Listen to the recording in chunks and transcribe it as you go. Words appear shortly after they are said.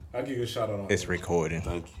I'll give you a shout out on It's recording.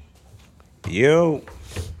 Thank you. Yo.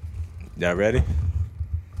 Y'all ready?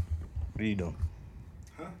 What are you doing?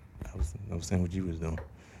 Huh? I was saying what you was doing.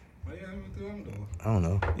 What I'm doing? I don't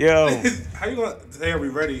know. Yo. How you gonna say are we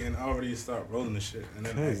ready and already start rolling the shit and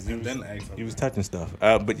then ask something? You was touching stuff.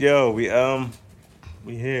 But yo, we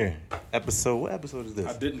here. What episode is this?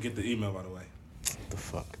 I didn't get the email, by the way. What the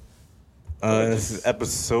fuck? This is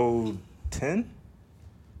episode 10?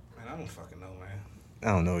 Man, I don't fucking know, man. I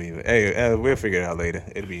don't know either. Hey, we'll figure it out later.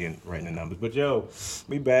 It'll be right in the numbers. But yo,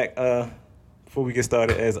 we back. Before we get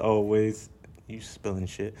started, as always, you spilling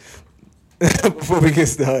shit. Before we get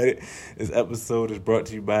started, this episode is brought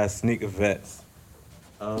to you by Sneaker Vets.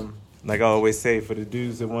 Like I always say, for the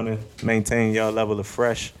dudes that want to maintain y'all level of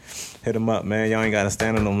fresh, hit them up, man. Y'all ain't got to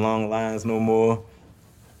stand in them long lines no more.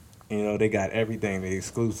 You know, they got everything, the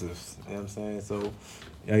exclusives. You know what I'm saying? So,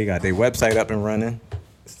 you got their website up and running.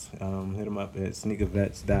 Hit them up at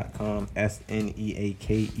sneakervets.com,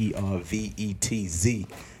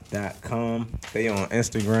 SNEAKERVETZ.com. They on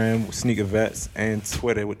Instagram with sneakervets and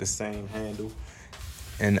Twitter with the same handle.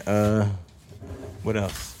 And what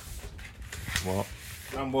else? Well,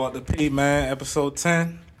 I'm Walter P, man. Episode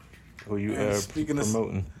 10. who you speaking of-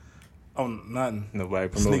 promoting? Oh, nothing. Nobody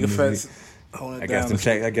promoting. Sneaker Feds holding I it guess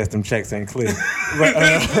down. them checks ain't clear. But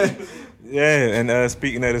yeah, and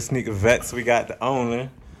speaking of the Sneaker Vets, we got the owner,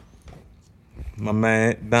 my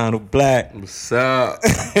man Donald Black. What's up?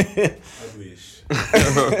 Ugly as shit.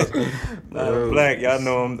 Donald Black, y'all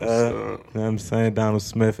know him. What's You up? know what I'm saying? Donald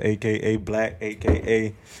Smith, aka Black,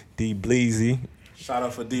 aka D Bleezy. Shout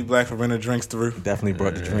out for D Black for bringing the drinks through. Definitely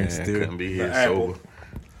brought the drinks I through. couldn't be here The apple. sober.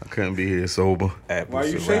 I couldn't be here sober. Why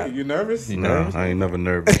you shaking? You nervous? You Nah, nervous? I ain't never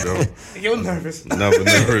nervous, Joe. You're nervous. Never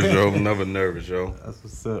nervous, Joe. Never nervous, Joe. That's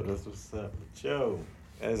what's up. But yo,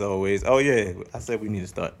 as always, oh yeah, I said we need to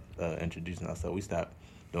start introducing ourselves. We stopped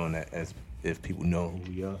doing that as if people know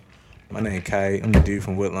who we are. My name Kai. I'm the dude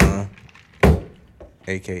from Woodlawn,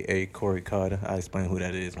 aka Corey Carter. I'll explain who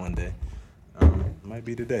that is one day. Might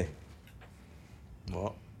be today.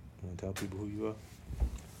 Well, you want to tell people who you are?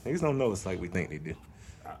 Niggas don't know us like we think they do.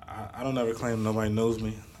 I don't ever claim nobody knows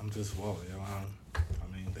me. I'm just Walter, yo.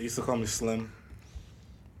 I mean, they used to call me Slim.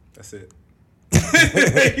 That's it.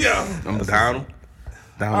 Yeah. I'm Donald. Donald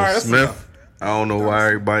All right, that's Smith. enough. I don't know why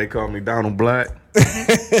everybody call me Donald Black.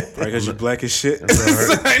 Right, because you're black as shit. That's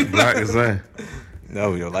all right. Black is that.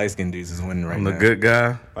 No, your light skinned dudes is winning right I'm now. the good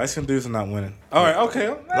guy. Light skin dudes are not winning. All right, okay.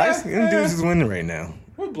 Light skinned dudes is winning right now.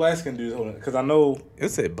 What black skin dudes holding? Because I know. It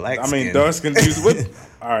said black I skin. mean, dark skin dudes. What?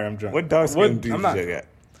 All right, I'm drunk. What dark skinned dudes I'm not. you got?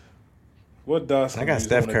 What dark skin I got dudes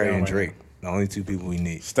Steph holding it Curry down and right Drake. The only two people we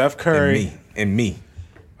need. now? Steph Curry And me.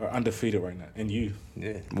 are undefeated right now, and you.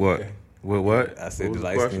 Yeah. What? Okay. What? I said What the was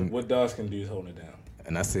light question? skin. What dark skin dudes holding it down?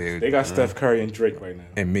 And I said, They got Steph Curry and Drake right now.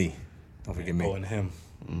 and me. Don't forget Oh, me. and him.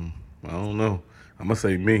 I don't know. I'm going to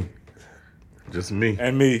say me. Just me.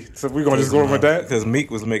 And me. So we're going to just go with that? Because Meek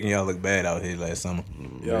was making y'all look bad out here last summer.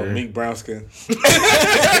 Yo, Yeah. Meek brown skin.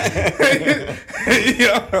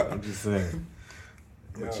 Yo. I'm just saying.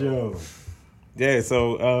 But yo. Yeah,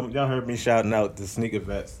 so y'all heard me shouting out the Sneaker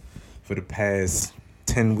Vets for the past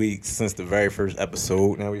 10 weeks since the very first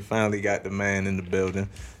episode. Now we finally got the man in the building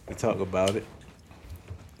to talk about it.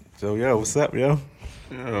 So, yo, what's up, yo?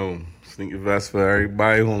 Sneaker vest for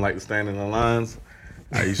everybody who don't like to stand in the lines.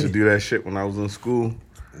 I used to do that shit when I was in school.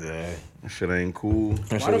 Yeah. That shit ain't cool.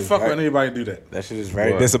 Why the fuck would anybody do that? That shit is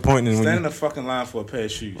very What? disappointing. Stand in When the fucking line for a pair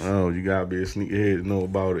of shoes. Oh, you gotta be a sneakerhead to know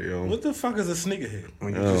about it, yo. What the fuck is a sneakerhead?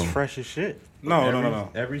 you Oh. just fresh as shit.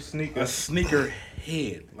 No. Every sneaker. A sneaker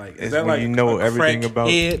head. Like, is It's that when like you know a everything crack about-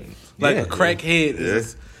 head? Like Yeah. a crack head Yeah.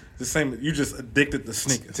 is the same. You just addicted to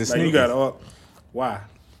sneakers. To like you sneakers. got all. Why?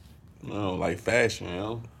 No, like fashion,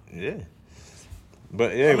 yo. Yeah.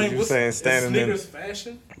 But yeah, what you what's- saying is standing in. sneakers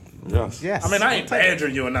fashion? Yes. Yes. I mean, I ain't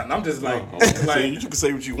badgering you or nothing. I'm just like, Like, you can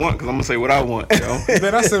say what you want, because I'm gonna say what I want, yo.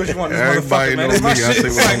 man, I say what you want. This Everybody motherfucker, man. knows It's me. my I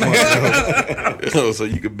shit. say what I want, yo. Yo, so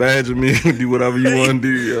you can badger me and do whatever you want to do,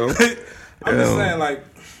 yo. I'm just Yo. saying, like,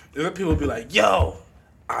 if people be like, yo,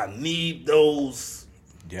 I need those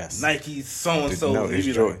Yes. Nike so and so. No, it's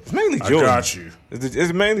be Jordan. like, It's mainly I Jordans. got you.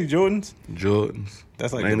 It's mainly Jordans. Jordans.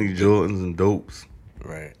 That's like mainly Jordans and dopes.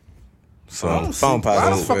 Right. So Phone why the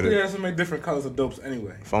posits fuck for do the you have so many different colors of dopes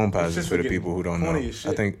anyway? phone It's posits just for the getting people who don't know. corny as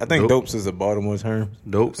shit. I think Dope. dopes is a Baltimore term.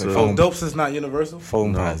 Dopes. Like uh, phone- Dopes is not universal.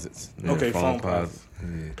 Phone No. posits. Yeah. Okay, phone posits.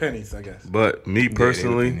 posits. Pennies, I guess. But me Yeah, they the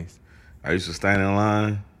personally, pennies. I used to stand in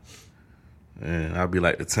line, and I'd be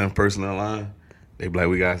like the 10th person in line. They be like,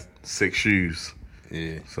 we got 6 shoes.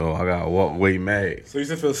 Yeah. So I gotta walk away mad. So you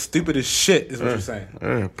used to feel stupid as shit, is what you're saying.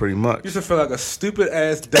 Yeah, pretty much. You used to feel like a stupid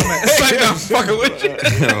ass dumbass. Like, I'm fucking with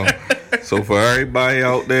you. You know, so for everybody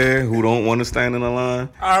out there who don't want to stand in the line,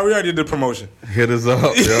 We already did the promotion. hit us up,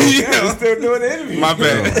 yo. I'm still doing the interview. My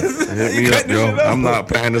bad. Hit me up, yo. I'm not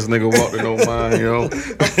paying this nigga walk to no mind, yo. I'm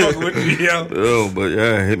fucking with you, yo. Yo, but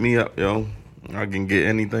yeah, hit me up, yo. I can get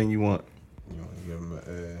anything you want. You want to give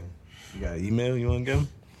him you got an email you want to give him?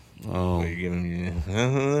 Or you give him You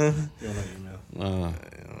don't know email.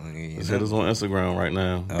 Just hit us on Instagram right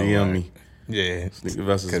now. Oh, DM right. me. Yeah. Sneaker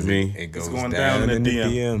Vest is me. It goes going down in the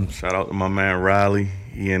DMs. Shout out to my man Riley.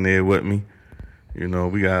 He in there with me. You know,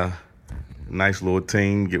 we got a nice little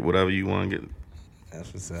team. Get whatever you want to get.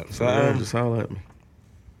 That's what's up. So yeah, just holler at me.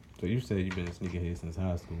 So you said you've been a sneakerhead since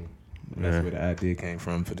high school. And Yeah. That's where the idea came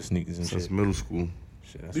from for the sneakers and Since shit. middle school.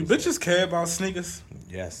 Shit, that's Do what's bitches care about sneakers? up.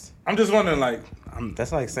 Yes. I'm just wondering, like,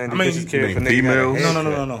 That's like saying the I mean, bitches you care mean for niggas.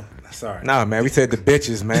 females? no. Sorry. Nah, man, we said the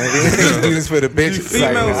bitches, man. We do this for the Do bitches.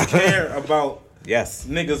 females Like, care about yes.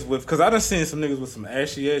 niggas with? Because I done seen some niggas with some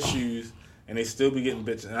ashy ass shoes and they still be getting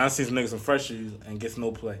bitches. And I seen some niggas with fresh shoes and gets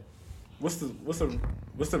no play. What's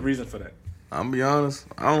the reason for that? I'm be honest,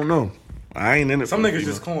 I don't know. I ain't in it. Some for niggas it,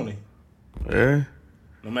 just corny, yeah.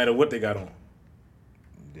 no matter what they got on.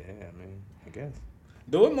 Yeah, I mean, I guess.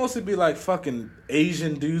 Do it mostly be like fucking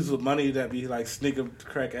Asian dudes with money that be like sneaker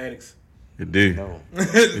crack addicts? It do. No.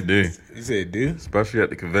 It do. You said dude? Especially at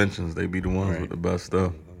the conventions, they be the ones Right. with the best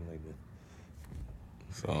stuff. Like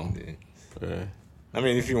that. So Yeah. yeah. I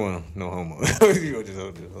mean, if you want to, no homo. You want just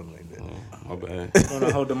hold it like that. My bad.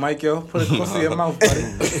 Wanna hold the mic, yo? Put it close to your mouth,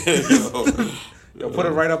 buddy. Yo, put it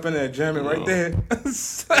right up in there, jam it right there.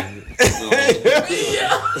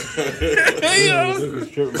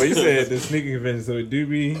 But you said the sneaker convention, so it do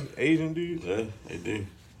be Asian dudes? Yeah, they do.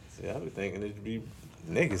 See, I was thinking it'd be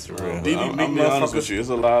niggas for real. Did- I'm big be honest motherfuckers. with you. There's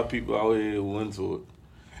a lot of people out here who into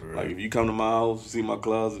it. Like if you come to my house, see my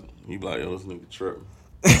closet, you be like, yo, this nigga tripping.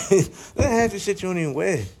 That half the shit you don't even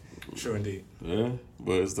wear. Sure, indeed. Yeah,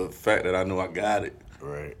 but it's the fact that I know I got it.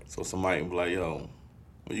 Right, So somebody can be like, yo,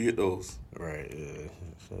 where you get those? right. Yeah.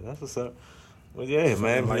 So that's what's up. Well, yeah,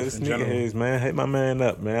 man. life The in general. sneakerheads, man. Hit my man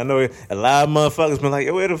up, man. I know a lot of motherfuckers been like,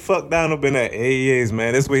 yo, where the fuck Donald been at? Hey, he is,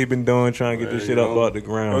 man. That's what he been doing, trying to get this There shit you up go. off the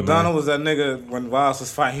ground. Well, man. Donald was that nigga when Voss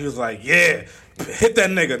was fighting. He was like, yeah, hit that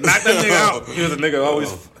nigga, knock that nigga out. He was a nigga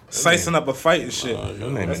always slicing up a fight and shit. Yo,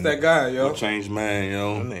 That's that guy, yo. Change man,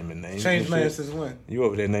 yo. I'm naming names. Change and man shit. since when? You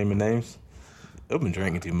over there naming names? You've been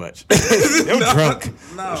drinking too much. You're drunk.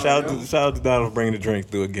 No, shout yo. out to Donald for bringing the drink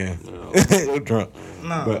through again. You're drunk.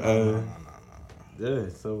 No, But no. yeah,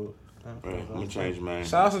 so Right, I'm a change man.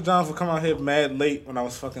 Shout out to John for coming out here mad late when I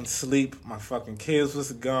was fucking asleep. My fucking kids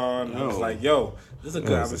was gone. I was Yo. like, yo, this is a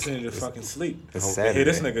good it's- opportunity to fucking sleep. it's I hear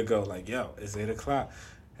this Saturday. nigga go like, yo, it's 8 o'clock.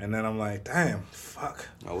 And then I'm like, damn, fuck.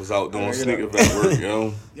 I was out doing Get sneaker up. vet work,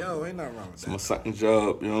 yo. Yo, ain't nothing wrong with It's my that. second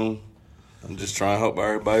job, yo. I'm just trying to help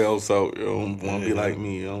everybody else out, yo. Want to be Yeah. like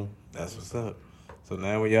me, yo. that's what's up. So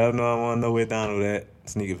now when y'all know I want to know where Donald at,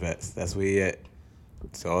 Sneaker Vets. That's where he at.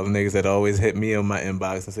 So all the niggas that always hit me on my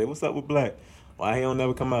inbox and say, what's up with Black? Why he don't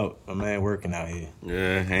never come out? My man working out here.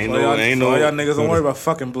 Yeah, So y'all niggas no. don't worry about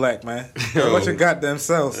fucking black, man. Worry about your goddamn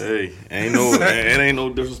selves. Hey, it ain't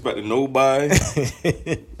no disrespect to nobody.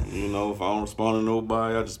 You know, if I don't respond to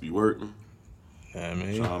nobody, I just be working, I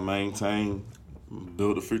mean, trying to maintain,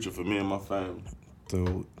 build a future for me and my family.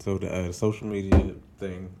 so the social media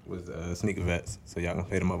thing was Sneaker Vets. So y'all can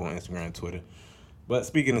hit them up on Instagram and Twitter. But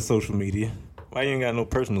speaking of social media, why you ain't got no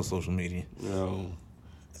personal social media? You know,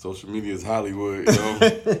 social media is Hollywood, you know.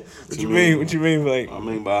 What you mean? What you mean? Like, I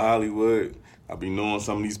mean by Hollywood, I be knowing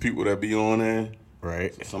some of these people that be on there.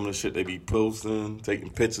 right? Some of the shit they be posting, taking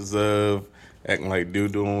pictures of, acting like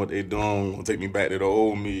dude doing what they doing, gonna take me back to the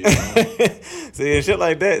old me. You know? See, and shit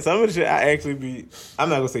like that. Some of the shit I actually be, I'm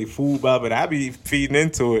not gonna say fooled by, but I be feeding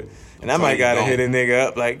into it. And I might gotta hit a nigga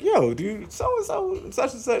up like, yo, dude, so-and-so,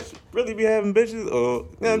 such and such, really be having bitches? Or,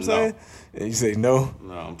 you know what I'm No. saying? And you say, no,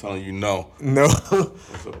 No, I'm telling you, no. no,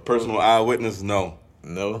 It's a personal eyewitness, no.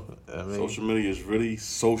 no. I mean, Social media is really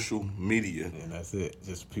social media. and that's it.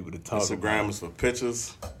 Just people to talk Instagram about. is for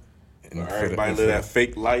pictures. And for Everybody the, live that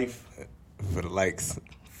fake life for the likes.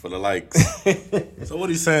 for the likes. So what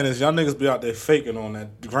he's saying is y'all niggas be out there faking on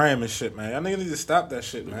that gram and shit, man. Y'all niggas need to stop that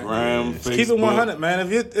shit, man. Gram, Just keep it Facebook. 100,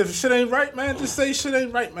 man. If shit ain't right, man, just say shit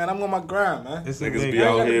ain't right, man. I'm on my grind, man. It's a Niggas thing. be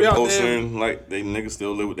out gotta here be out posting like they niggas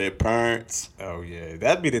still live with their parents. Oh, yeah.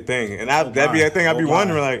 That'd be the thing. And that'd be my. the thing I'd be Oh, my.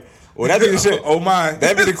 wondering, like, well, that'd be the shit. Oh, my.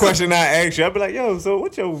 That'd be the question I ask you. I'd be like, yo, so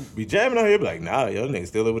what yo be jamming out here? Be like, nah, yo, nigga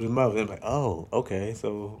still live with his mother. And I'm like, oh, okay,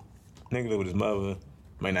 so nigga live with his mother.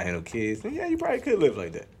 might not have no kids, then yeah, you probably could live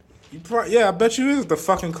like that. Yeah, I bet you is the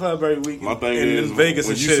fucking club every week My thing in is, Vegas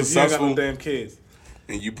when and you shit. If you ain't got no successful- damn kids.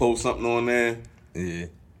 And you post something on there, Yeah.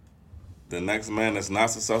 the next man that's not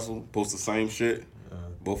successful posts the same shit.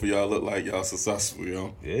 Both of y'all look like y'all successful,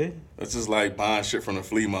 yo. Yeah. That's just like buying shit from the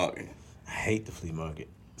flea market. I hate the flea market,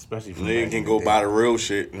 especially from Nigga can go buy the real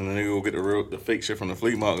shit, and then they go get the fake shit from the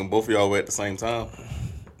flea market, and both of y'all were at the same time.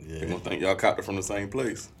 They Yeah. gonna think y'all copped it from the same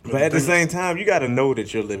place. But at the same time, you got to know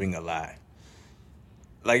that you're living a lie.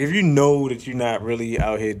 Like, if you know that you're not really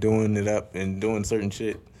out here doing it up and doing certain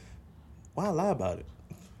shit, why lie about it?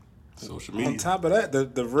 Social On media. top of that,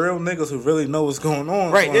 the real niggas who really know what's going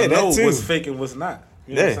on, Right, wanna yeah, that know too. what's fake and what's not.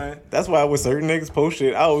 You know what I'm Yeah, saying? that's why with certain niggas post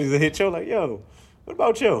shit, I always hit yo like, yo, what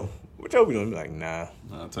about yo? What yo be doing? Be like, nah.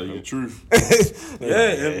 I'll tell you the truth.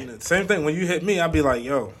 Yeah, and same thing. When you hit me, I be like,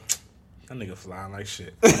 yo, that nigga flying like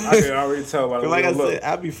shit. I can already tell by the way Like I you look. said,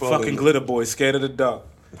 I be falling. Fucking glitter boy, scared of the dark.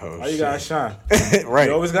 Oh, Why you shit. gotta shine? Right.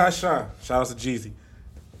 You always gotta shine. Shout out to Jeezy.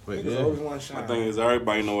 But Niggas yeah. always want to My shine. thing is,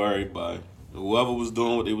 everybody know everybody. Whoever was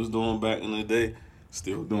doing what they was doing back in the day,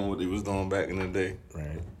 still doing what they was doing back in the day.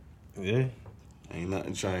 Right. Yeah, Ain't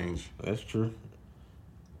nothing changed. that's true.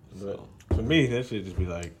 But for me, that shit just be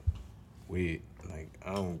like weird. Like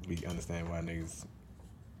I don't be understand why niggas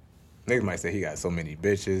might say he got so many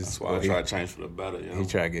bitches. That's why or I try to change for the better. You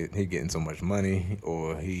know? he getting so much money,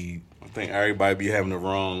 or he I think everybody be having the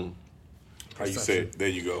wrong. How you say it? There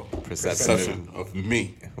you go. Perception. of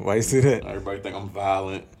me. why you say that? Everybody think I'm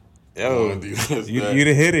violent. Yo, wanna do this, you that.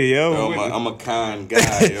 the hitter, yo. Yo, I'm a kind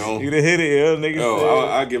guy, yo. You the hitter, yo. Nigga Yo, said-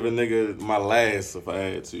 I give a nigga my last if I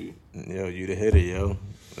had to. Yo, you the hitter, yo.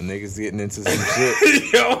 The niggas getting into some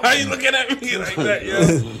shit. Yo, how you looking at me like that, yo?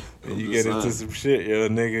 And you get into some shit, yo,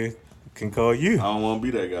 nigga can call you. I don't want to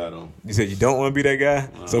be that guy though. You said you don't want to be that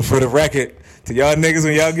guy? So for the record, to y'all niggas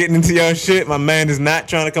when y'all getting into y'all shit, my man is not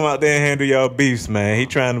trying to come out there and handle y'all beefs, man. He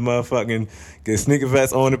trying to motherfucking get sneaker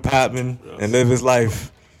vests on and popping and live his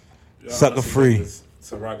life. Yo, Sucker honestly, free. This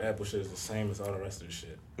Ciroc apple shit is the same as all the rest of the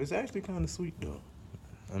shit. It's actually kind of sweet, though.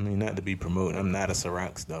 I mean, not to be promoting. I'm not a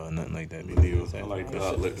Ciroc star or nothing like that. Me neither. I like That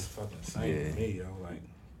dog shit liquor. is fucking the same Yeah. to me, yo. Like,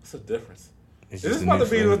 what's the difference? It's Is just this a about new to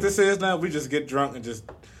be flavor. what this is now? We just get drunk and just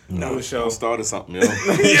do a show. I started something, yo.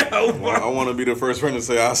 Yo, I want to be the first one to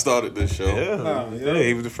say I started this show. Yeah, Nah, yeah, yeah.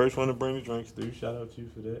 he was the first one to bring the drinks through. Shout out to you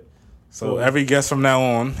for that. So every guest from now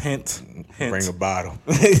on, hint. Bring a bottle.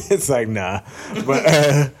 It's like, nah.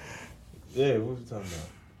 But, yeah, what was you talking about?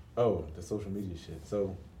 Oh, the social media shit.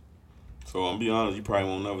 So, So I'm be honest, you probably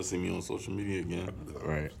won't never see me on social media again.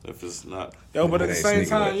 right. If it's not. Yo, but at the That same sneaker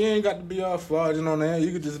time, lit. you ain't got to be all flogging on there.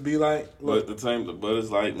 You could just be like, look, But it's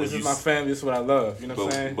like this when is you my family. This is what I love. You know what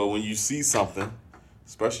I'm saying? but when you see something,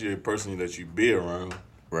 especially a person that you be around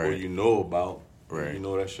or Right. you know about, Right. you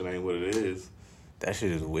know that shit ain't what it is. That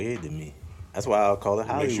shit is weird to me. That's why I'll call it It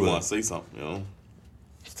makes you Hollywood. want to say something, you know.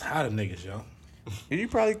 It's tired of niggas, yo. You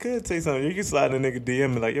probably could say something. You could slide a nigga DM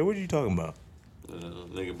and like, yo, what are you talking about?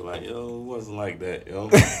 Nigga be like, yo, it wasn't like that, yo.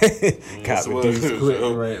 Cop what with it these is, quick,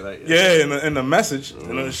 yo. right? Like, Yeah, in the message,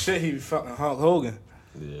 and the shit, he fucking Hulk Hogan.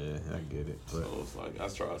 yeah, I get it. But So it's like, I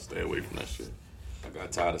try to stay away from that shit. I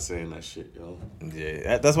got tired of saying that shit, yo.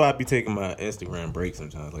 yeah, that's why I be taking my Instagram break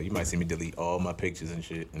sometimes. Like, you might see me delete all my pictures and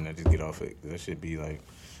shit, and I just get off it. That shit be like,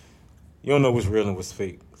 you don't know what's real and what's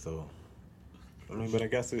fake. So, I mean, but I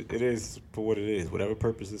guess it is for what it is. Whatever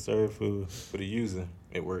purpose it serves for the user,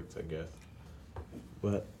 it works, I guess.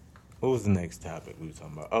 But what was the next topic we were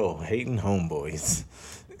talking about? Oh, hating homeboys.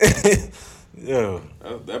 Yo,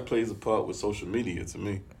 That plays a part with social media to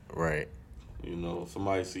me. right, You know, if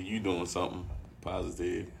somebody see you doing something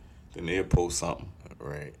positive, then they'll post something.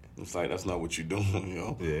 right. It's like, that's not what you doing,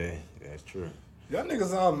 yo. Yeah, that's true. Y'all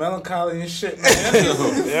niggas all melancholy and shit, man.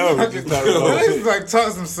 Yo, we just talking about Y'all niggas like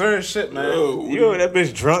talking some serious shit, man. Yo, You know that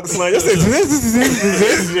bitch drunk, son.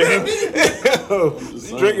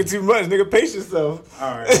 You drinking too much, nigga. Pace yourself.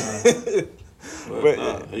 All right. but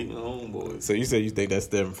nah, hating homeboys. So you said you think that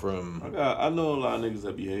stemmed from I know a lot of niggas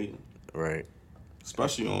that be hating, right?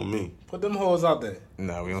 especially on me. Put them hoes out there.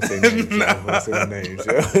 No, we don't say names. We don't say no names.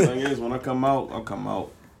 The thing is, when I come out, I come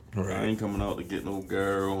out. I Right, ain't coming out to get no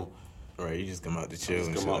girl. right. You just come out to I chill just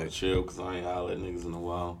and come shit. out to Like, chill because I ain't holler at niggas in a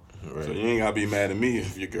while. Right. So you ain't gotta be mad at me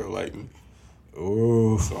if your girl like me.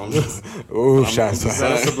 ooh, So I'm just, ooh, I'm shots just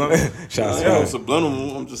fired. saying. Shots yeah, fired.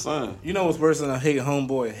 subliminal. I'm just saying. You know what's worse than a hating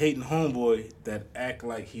homeboy that act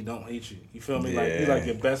like he don't hate you. You feel me? Like he Yeah. like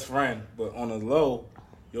your best friend, but on the low,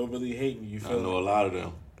 you'll really hate me. You I feel know me? a lot of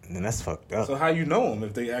them. And that's fucked up. So how you know them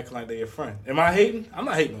if they act like they your friend? Am I hating? I'm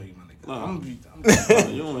not hating on you, my nigga. No.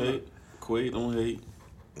 I'm You don't hate. Quay don't hate.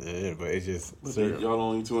 Yeah, but it's just Y'all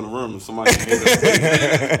only two in the room. If somebody hate us,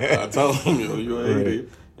 I tell them, yo, you ain't it.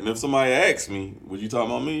 And if somebody asks me, would you talk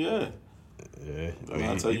about me? Yeah. Yeah, I I'll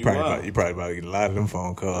mean, tell you you probably why. about to get a lot of them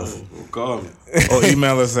phone calls. Call me. Or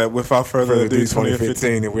email us at without further ado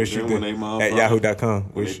 2015 and wish you Then when they at motherfucker- yahoo.com.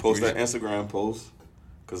 When they post that Instagram post,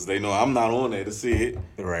 because they know I'm not on there to see it.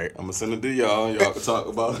 Right. I'm going to send it to y'all. Y'all can talk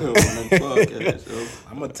about it on the podcast. Yo.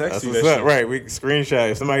 I'm gonna text That's you what's that up. shit. Right. We can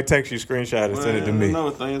screenshot. If somebody texts you, screenshot and send it to me.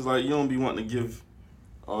 Another thing is like you don't be wanting to give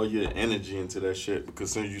all your energy into that shit because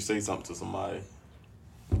as soon as you say something to somebody,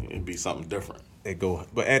 it'd be something different. It go,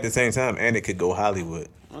 but at the same time, and it could go Hollywood.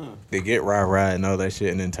 They get rah and all that shit,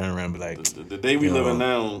 and then turn around and be like, The day we living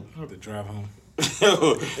now, I have to drive home.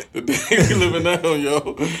 yo, the day we living now,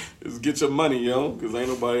 yo, is get your money, yo, because ain't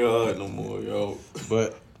nobody hard no more, yo.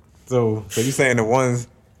 but so you saying the ones?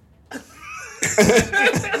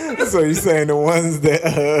 So you saying the ones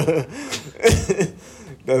that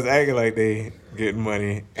that's acting like they getting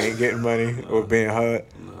money, ain't getting money, or being hard?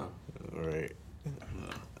 Nah. Right.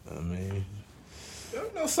 I mean,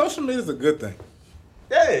 You know, social media is a good thing.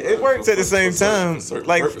 yeah, it works at the same for certain- time. for certain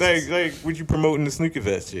Like purposes. what you promoting the sneaker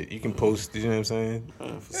vest shit. You can post. You know what I'm saying? For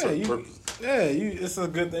Yeah, certain purposes. it's a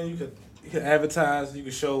good thing. You can advertise. You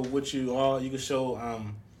can show what you are. You can show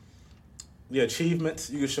your achievements.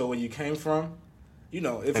 You can show where you came from. You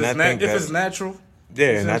know, if And I it's think if it's natural.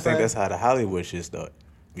 Yeah, You see and what I I'm think saying? that's how the Hollywood shit started.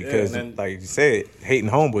 Because, and then- like you said, hating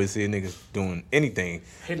homeboys see niggas doing anything.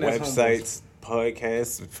 Hating ass Websites,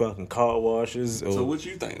 podcasts, fucking car washes. Or, So what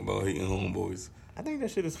you think about hating homeboys? I think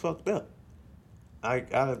that shit is fucked up.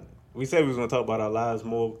 We said we was going to talk about our lives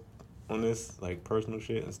more on this, like personal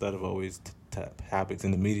shit, instead of always topics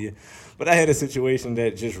in the media. But I had a situation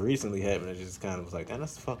that just recently happened that just kind of was like, damn,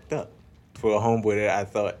 that's fucked up. For a homeboy that I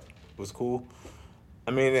thought was cool.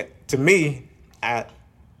 I mean, to me,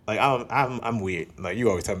 I'm weird. Like you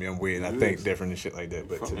always tell me I'm weird. And I think different and shit like that.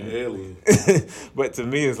 But to Fucking me, alien. but to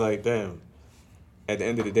me, it's like, damn. At the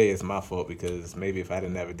end of the day, it's my fault because maybe if I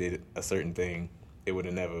didn't never did a certain thing, it would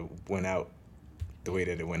have never went out the way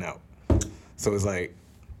that it went out. So it's like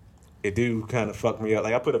it do kind of fuck me up.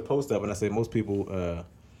 Like I put a post up and I said most people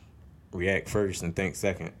react first and think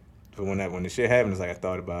second. But when the shit happened, it's like I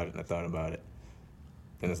thought about it and I thought about it.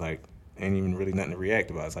 Then it's like ain't even really nothing to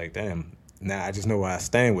react about. It's like, damn, now I just know where I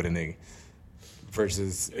stand with a nigga.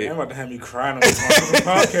 Versus I'm about to have me crying on the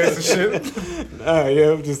podcast and shit. Nah,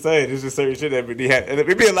 yeah, I'm just saying, there's just certain shit that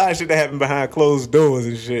it be a lot of shit that happen behind closed doors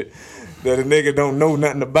and shit that a nigga don't know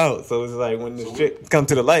nothing about. So it's like when the shit come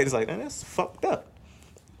to the light, it's like, man, that's fucked up.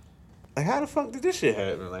 Like, how the fuck did this shit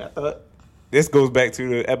happen? Like, I thought this goes back to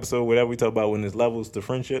the episode whatever we talk about when there's levels to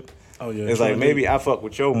friendship. Oh yeah, It's like maybe I fuck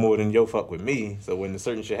with yo more than yo fuck with me. So when the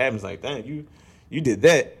certain shit happens, like, damn, you did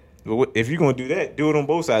that. But if you're gonna do that, do it on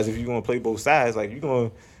both sides. If you're gonna play both sides, like you're gonna, you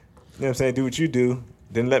know what I'm saying, do what you do,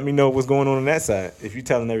 then let me know what's going on that side. If you're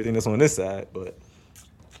telling everything that's on this side, but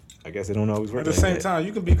I guess it don't always work. At the like same that. time,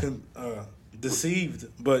 you can be deceived,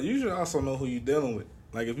 but you should also know who you're dealing with.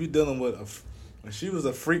 Like if you're dealing with if she was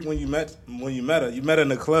a freak when you met her, you met her in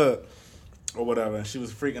the club or whatever, and she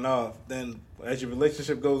was freaking off. Then as your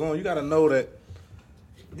relationship goes on, you got to know that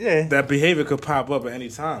Yeah. that behavior could pop up at any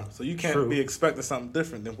time. So you can't True. be expecting something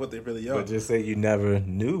different than what they really are. But just say you never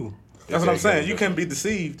knew. That's what I'm saying. You can be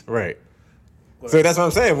deceived. Right. But- So that's what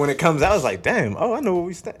I'm saying. When it comes out, it's like, damn. Oh, I know where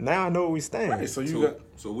we stand. Now I know where we stand. Right, so you got.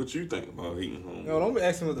 So what you think about hating homeboys? Yo, don't be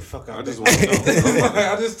asking what the fuck I I just think. want to know.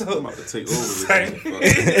 I just I'm told. about to take over this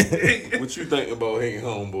motherfucker. What you think about hating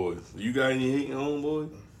homeboys? You got any hating homeboys?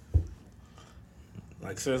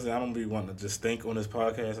 Like seriously, I don't be wanting to just think on this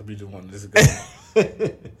podcast. I be just wanting to just go.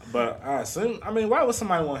 But I assume, why would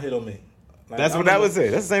somebody want to hit on me? Like, That's I'm what the I would most- say.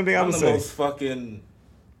 That's the same thing I I'm would the say. most fucking.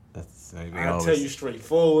 That's the same thing I tell you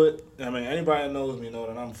straightforward. Anybody that knows me know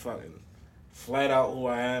that I'm fucking flat out who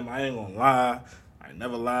I am. I ain't gonna lie. I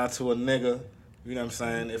never lied to a nigga. You know what I'm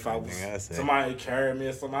saying? If I was Thing I say. somebody carried me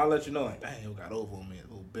or something, I'll let you know. Like, dang, you got over on me,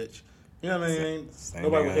 little bitch. You know what I mean? Same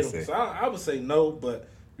Nobody thing would I hit on say. me. So I would say no, but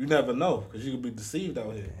you never know because you could be deceived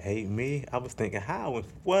out here. Hate me? I was thinking how and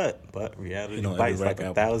what, but reality You know, bites every like rap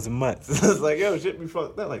 1,000 months. It's like, yo, shit be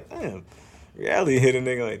fucked up. Like, damn. Reality hit a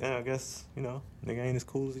nigga like, damn, I guess, nigga ain't as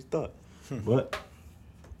cool as he thought. But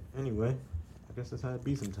anyway, I guess that's how it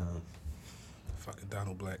be sometimes. Fucking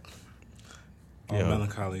Donald Black. All Yeah.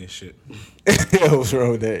 melancholy and shit. Yo, what's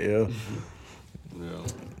wrong with that, yo? Yeah.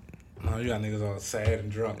 No, you got niggas all sad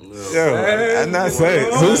and drunk. Yo, I'm not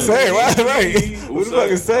saying. Who's saying? Why? Right? Who the fuck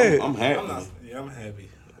is saying? I'm happy. I'm happy.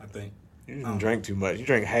 I think. You didn't drink too much. You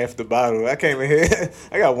drank half the bottle. I came in here.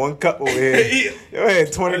 I got 1 cup over here. Yo, I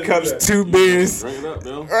had 20 cups, 2 beers. Drink it up,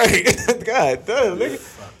 yo. Right. God damn,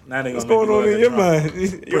 nigga. Now they What's gonna going make me on look like in a your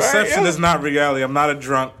drunk. mind? You Perception all right, is not reality. I'm not a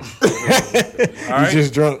drunk. All You right.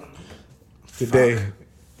 just drunk today.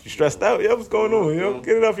 You stressed out? Yo, what's going on? Yo,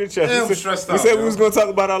 get it off your chest. Yeah, We I'm said- stressed We out, said yo. we was gonna talk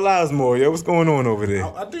about our lives more. Yo, what's going on over there?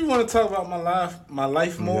 I do want to talk about my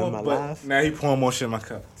life more, my but life? now he pouring more shit in my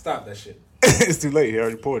cup. Stop that shit. It's too late. He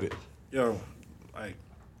already poured it. Yo, like,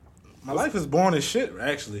 my life is boring as shit,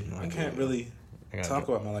 actually. I can't really I gotta talk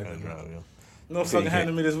dri- about my life gotta anymore. drive, yo. You know what So you fucking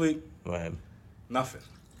happened to me this week? What happened? Nothing.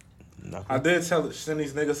 Nothing. I did send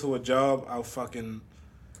these niggas who a job out fucking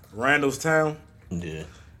Randallstown Yeah.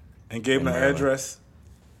 and gave them In the Maryland. address.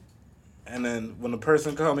 And then when the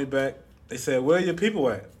person called me back, they said, "Where are your people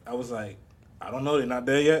at?" I was like, "I don't know. They're not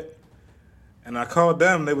there yet." And I called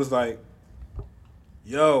them. They was like,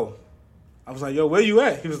 "Yo." I was like, "Yo, where you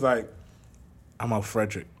at?" He was like, "I'm out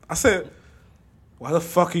Frederick." I said, "Why the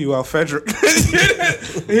fuck are you out Frederick?"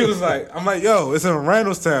 He was like, I'm like, "Yo, it's in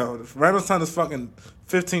Randallstown. Randallstown is fucking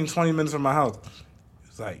 15, 20 minutes from my house."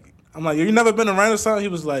 He's like, I'm like, "You never been to Randallstown?" He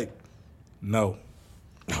was like, "No."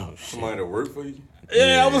 Oh shit. Somebody that work for you?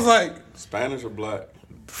 Yeah, I was like, Spanish or black?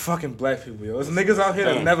 fucking black people, yo. There's niggas out here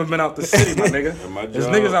that never been out the city, my nigga. At my There's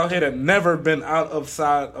job- niggas out here that never been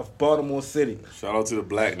outside of Baltimore City. Shout out to the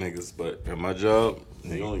black niggas, but at my job,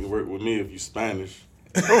 you only can work with me if you Spanish.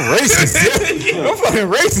 I'm racist. I'm fucking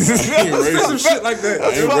racist. racist. Some shit like that. I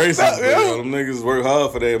ain't fucked racist, up, but yo. yo, them niggas work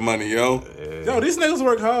hard for their money, yo. Yo, these niggas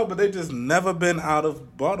work hard, but they just never been out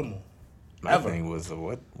of Baltimore. My Ever. thing was,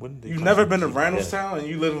 what did they You call never it? been to Yeah. Randallstown and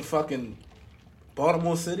you live in fucking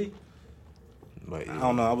Baltimore City? But, I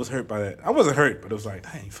don't know. I was hurt by that. I wasn't hurt, but it was like,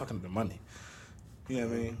 dang, you fucking the money. You know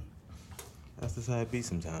what I mean? That's just how it be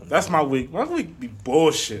sometimes. That's my week. My week be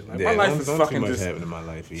bullshit. Like, my life is don't fucking too much just happen in my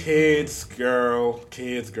life. Either. kids,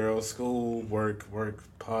 girl, school, work,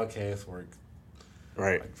 podcast, work.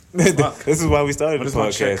 Right. fuck. This is why we started What the is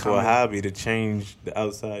my check podcast for a coming? hobby to change the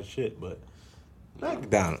outside shit. But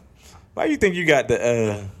Donald, why you think you got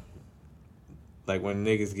the like when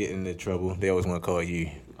niggas get into trouble, they always want to call you?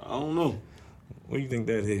 I don't know. What do you think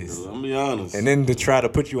that is? I'm gonna be honest. And then to try to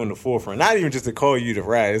put you on the forefront, not even just to call you to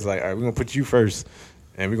ride. It's like, all right, we're gonna put you first,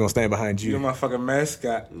 and we're gonna stand behind you. You're my fucking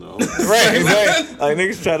mascot. no. Right, exactly. Like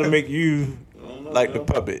niggas try to make you I don't know, like the yo.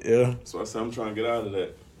 puppet. Yeah, So I said I'm trying to get out of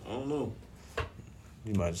that. I don't know.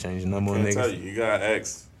 you might change the number on Can't tell niggas. you. You gotta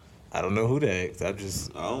ask. I don't know who to ask. I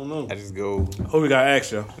don't know. I just go. Who we got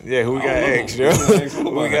asked, yo? Yeah, who we got I don't asked, know. yo? Who we asked Who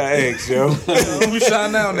we nobody. got asked, yo? Who we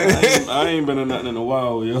shot now, nigga? I ain't been in nothing in a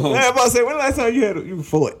while, yo. Yeah, I'm about to say, when the last time you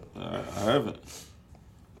fought? I haven't.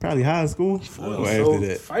 Probably high school. Or So, after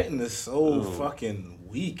that. fighting is so fucking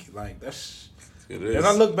weak. Like, that's... It As is.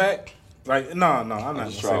 I look back, like, no, I'm not I gonna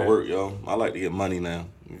just say try to that. work, yo. I like to get money now.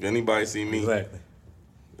 If anybody see me, Exactly.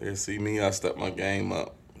 they see me, I step my game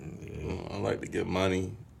up. I like to get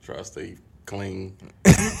money. Try to stay clean.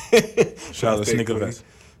 Shout out to Stay Sneaker clean. Vest.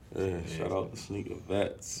 Yeah, shout out to Sneaker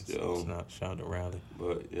Vets, yo. Shout out to Riley.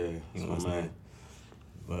 But yeah, You so know what I'm man. saying?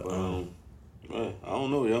 But Man, I don't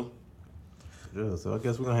know, yo. yeah, so I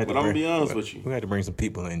guess we're gonna have But to. I'm gonna bring- be honest with you. We had to bring some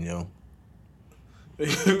people in, yo.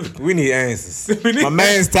 We need answers. We need My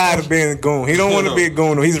man's tired of being a goon. He don't want to be a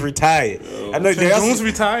goon. No, he's retired. I know y'all Goons see,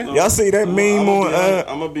 retired? y'all see that meme on.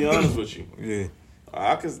 I'm gonna be honest with you. Yeah,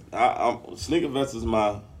 I'm Sneaker Vets is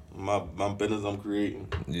my business I'm creating.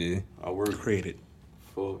 yeah. I work Created.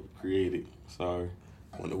 for created. Sorry,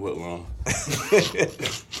 on the Woodlawn.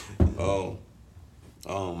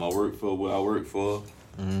 I work for what I work for.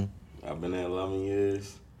 Mm-hmm. I've been there 11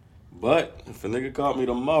 years. But if a nigga caught me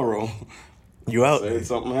tomorrow, You out? say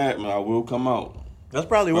something happened, I will come out. That's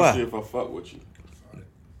probably Especially why. if I fuck with you.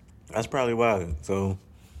 That's probably why. So,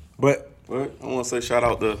 but But I want to say shout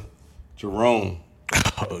out to Jerome.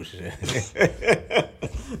 oh shit.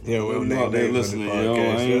 Yeah, we'll You name out there names on listening, the yo. I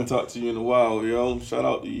podcast, ain't talked to you in a while, yo. Shout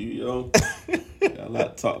out to you, yo. Got a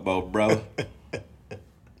lot to talk about, brother.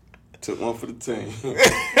 Took one for the team.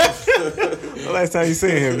 The last time you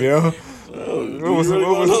seen him, yo. Oh, you was- really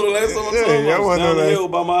what wanna was- know the last time I Yeah, saw him? y'all I was wanna know down the last- hill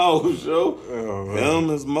by my house, yo. Oh, man. Him,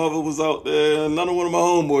 his mother was out there. None of one of my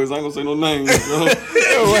homeboys. I ain't gonna say no names, yo.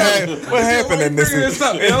 What happened in this? bringing this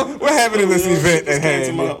up, yo? What happened in this Yo, event just at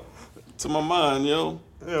came hand? yo? to my mind, yo.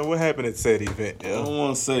 Yeah, what happened at said event, I yo? don't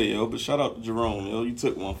want to say, yo, but shout out to Jerome, yo. You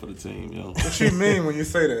took one for the team, yo. What you mean when you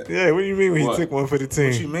say that? Yeah, what do you mean when What? you took one for the What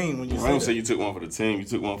you team? mean when you I say don't say that? you took one for the team. You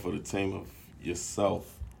took one for the team of yourself.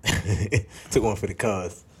 Took one for the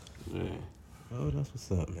cause. Yeah. Oh, that's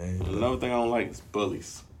what's up, man. Another thing I don't like is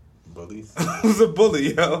bullies. Bullies. Who's a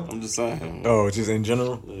bully, yo? I'm just saying. Oh, just in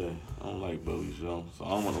general. Yeah, I don't like bullies, yo. So I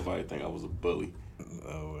don't want nobody to think I was a bully.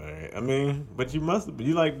 Oh, all right. I mean, but you must.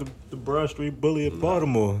 You like the Broad Street bully of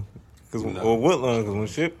Baltimore, cause No. or Woodlawn, cause when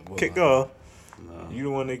shit kick off, Nah. You the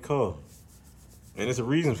one they call. And there's a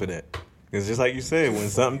reason for that. Because just like you said, when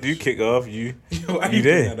something do kick off, you Why you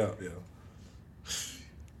there. bring that up, yo?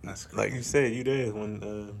 That's crazy. Like you said, you there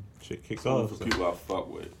when shit kicks Only off. for people I fuck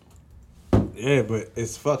with. Yeah, but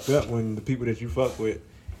it's fucked up when the people that you fuck with,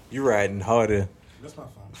 you riding harder That's my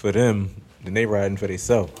phone. for them than they riding for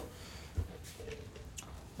themselves.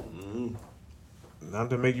 Not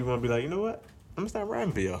to make you want to be like, you know what? I'm gonna stop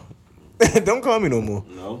riding for y'all. Don't call me no more.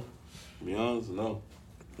 No. To be honest, no.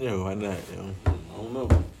 Yo, why not? Yo? I don't know.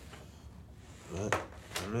 But,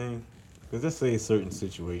 I mean, because let's say a certain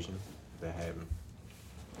situation that happen.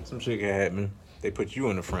 Some shit can happen. They put you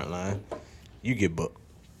on the front line. You get booked.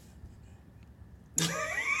 Yo,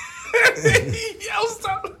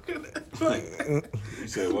 stop looking at that. You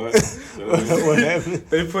said what? Say that again. What happened?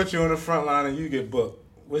 They put you on the front line and you get booked.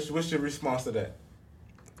 What's your response to that?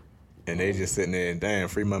 And they just sitting there, damn,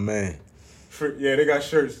 free my man. Free, yeah, they got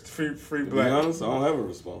shirts. Free To be black. honest, I don't have a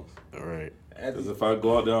response. All right. Because if I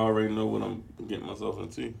go out there, I already know what I'm getting myself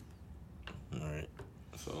into. All right.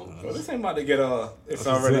 So, Well, this ain't about to get it's What's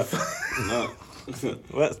already. up? no.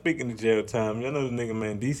 Well, speaking of jail time, y'all know the nigga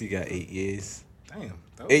man DC got 8 years. Damn.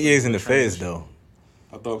 that was 8 years in the transition. feds though.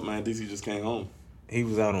 I thought, man, DC just came home. He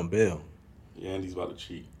was out on bail. Yeah, and he's about to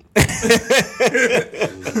cheat. No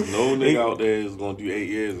nigga out there is going to do 8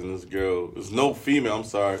 years, and this girl, there's no female, I'm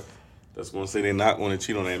sorry, that's going to say they're not going to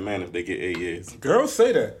cheat on that man if they get 8 years. Girls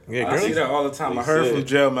say that. Yeah, I see girls- that all the time. they I heard say from it.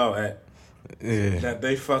 Jail Mail at Yeah. that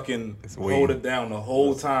they fucking It's hold weird. it down the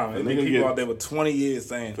whole time. And nigga people get- out there with 20 years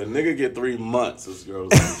saying. If a nigga get 3 months, this girl's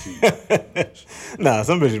going to cheat. Nah,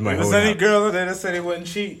 some bitches might If hold there's any out. girls out there that say they wouldn't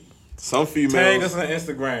cheat, Some tag females, us on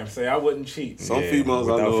Instagram. Say I wouldn't cheat. some Yeah, females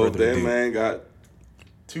I without know, if further that ado. man got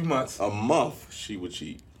 2 months. a month, she would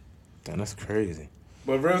cheat. Damn, that's crazy.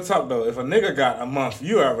 But real talk though, if a nigga got a month,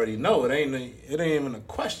 you already know it ain't even a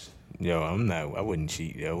question. Yo, I wouldn't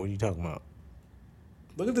cheat, yo. What are you talking about?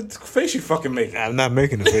 Look at the face you fucking making. I'm not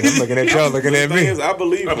making a face. I'm looking at y'all looking The at thing me. is, I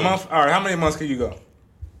believe A him. month. All right, how many months can you go?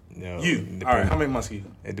 Yo, You. it All right, how depend- many months can you go?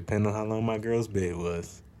 It depends on how long my girl's bed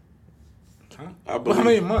was. Huh? I Well, believe, how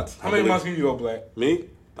many months? How I many believe- months can you go, Black? Me?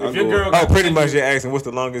 If your girl Oh, got pretty much you're asking what's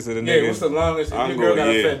the longest of the Yeah, niggas? what's the longest? If I your can girl go a got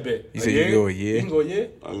a year. fed bit. You said you can go a year? You can go a year?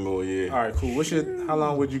 I can go a year. All right, cool. How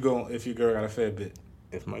long would you go if your girl got a fed bit?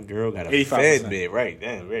 If my girl got a 85%. fed bed, right?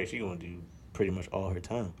 Damn, right. She gonna do pretty much all her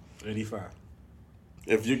time. 85.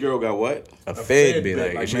 If your girl got what? A fed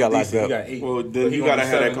bed, like if she got locked up. Well, then you gotta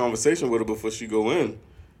have that conversation with her before she go in.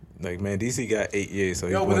 Like man, DC got 8 years, so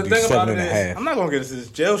he's Yo, but gonna the do thing about 7 it and a is, half. I'm not gonna get into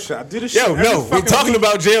this jail shit. I do this shit. Yo, every no, we fucking talking week.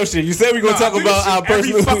 about jail shit. You said we gonna Nah, talk I do about this our shit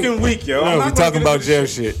every personal fucking week, yo. I'm No, not we gonna talking get about into jail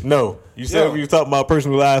this shit. No, you said Yo. we was talking about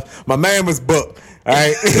personal lives. My man was booked. All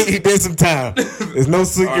right, he did some time. There's no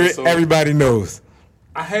secret. All right, so- Everybody knows.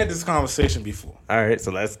 I had this conversation before. All right,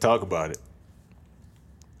 so let's talk about it.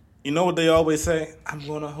 You know what they always say? I'm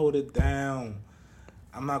gonna hold it down.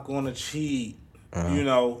 I'm not gonna cheat. You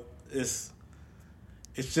know, it's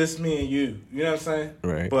just me and you. You know what I'm saying?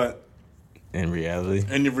 Right. But In reality,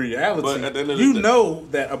 in the reality, But at the end of the you day- know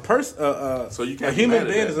that a person, So you a can't be human mad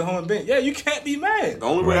at being that. is a human being. Yeah, you can't be mad. The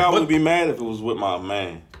only way Right. I would be mad if it was with my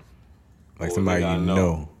man. like Or somebody nigga I you know.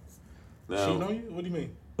 know. She Now, know you? What do you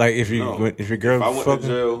mean? Like if you No. if your girl If I went to fucking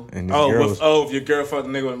jail- and this girl was, If your girl fucked a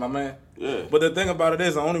nigga with my man. yeah. But the thing about it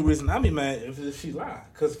is, the only reason I be mad if she lie.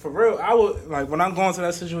 Cause for real, I would like when I'm going to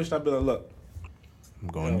that situation, I'd be like, look, I'm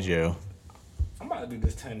going to jail. I'm about to do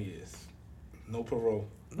this 10 years, no parole.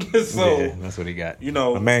 So Yeah, that's what he got. you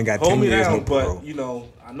know, my man got hold 10 me years down, no parole. but you know,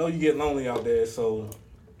 I know you get lonely out there, so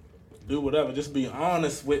do whatever. Just be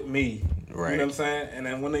honest with me. Right. You know what I'm saying? And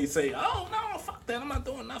then when they say, "Oh no, fuck that, I'm not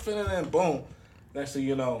doing nothing," and then boom, next thing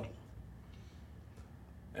you know,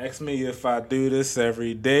 ask me if I do this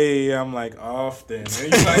every day. I'm like often, and you're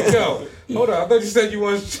like, "Yo, hold on, I thought you said you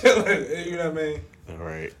was chilling." You know what I mean? All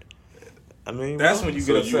right. I mean, That's well, when you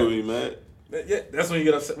So get you upset. would be mad? Yeah, that's when you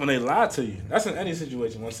get upset when they lie to you. That's in any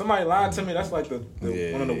situation. When somebody lied to me, that's like the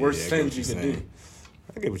Yeah, one of the yeah, worst yeah, I get sins what you you're can do. saying.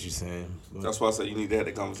 I get what you're saying. but- That's why I said you need to have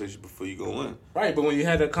that conversation before you go in. Right, but when you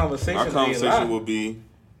had that conversation, My they conversation lie. would be,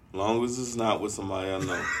 long as it's not with somebody I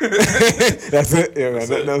know. That's it. Yeah, That's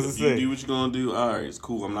nothing it. else to If you do say. what you're gonna do, all right, it's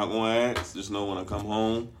cool. I'm not gonna ask. Just know when I come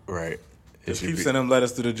home. Right. It Just should keep be- sending them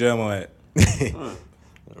letters to the jail at. All right.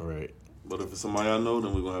 Right. But if it's somebody I know,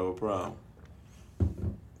 then we're gonna have a problem.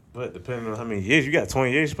 But depending on how many years you got,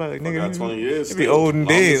 20 years, you probably like, I nigga, got 20 years. You be still. old and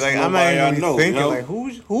Long as dead. it's Like I'm not nobody I even know, thinking you know? like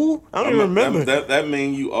who? I don't even remember. That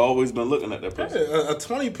mean you always been looking at that person. A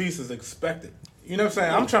 20 piece is expected. You know what I'm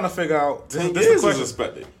saying? I'm trying to figure out. 10 this years is question.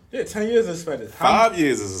 expected. Yeah, 10 years is expected. 5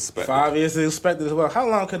 years is expected. 5 years is expected as well. How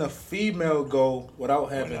long can a female go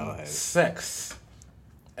without having Without having- sex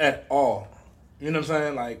at all? You know what I'm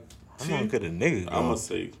saying? Like, How long could a nigga go? I'ma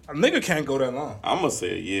say a nigga can't go that long. I'ma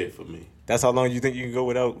say a year for me. That's how long you think you can go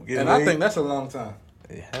without getting And laid? I think that's a long time.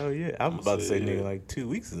 Hell yeah. I'm about to say, say, nigga, yeah. like 2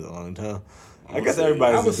 weeks is a long time. I I'ma guess say-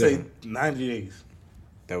 everybody's I would say different. 90 days.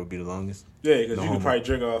 That would be the longest. Yeah, because No you homo. could probably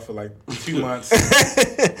drink off for like 2 months.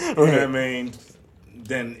 You know what I mean?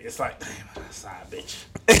 Then it's like, damn, side bitch.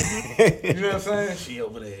 You know what I'm saying? She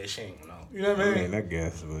over there, she ain't know. You know what I I mean? mean, I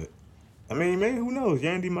guess, but I mean, man, who knows?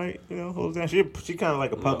 Yandy might, hold down. She kind of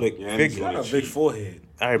like a public Yandy's figure. She gonna got a big forehead.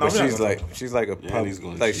 All right, No, but we're not she's gonna like talk about she's like a Yandy's public,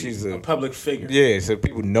 gonna like cheat. she's a a public figure. yeah. So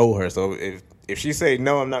people know her. So if she say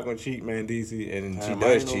no, I'm not gonna cheat, man, DC, and she Damn,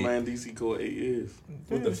 does I cheat, ain't know man DC go 8 years.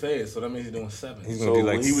 With the feds, so that means he's doing 7. he's gonna So be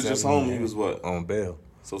like when he was just 7 home, he years was what? on bail.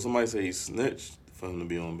 So somebody say he snitched for him to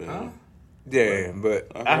be on bail. Huh? Yeah,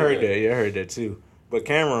 but I I heard heard that. Yeah, I heard that too. But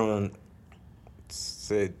Cameron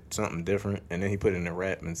said something different, and then he put in a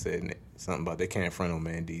rap and said something about they can't front on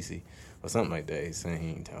man DC or something like that. He's saying he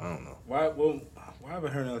ain't tell. I don't know. Why haven't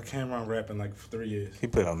I heard another Cameron rap in like 3 years? He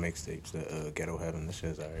put out mixtapes, Ghetto Heaven. That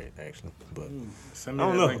shit's alright, actually. But Send me I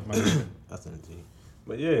don't that know. link, my nigga. I'll send it to you.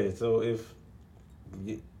 But yeah, so if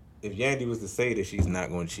Yandy was to say that she's not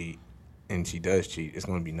going to cheat, and she does cheat, it's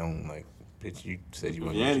going to be known. Like, bitch, you said you If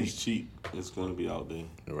weren't going to Yandy's cheat, cheap, it's going to be out there.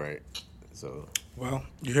 right? So Well,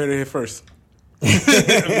 you heard it here first. If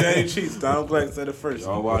Yandy cheats, Donald Black said it first.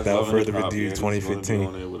 Y'all watch Without Love and further Hip Hop, ado, Yandy's gonna be 2015.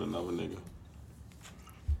 on there with another nigga.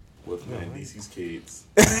 With man DC's kids.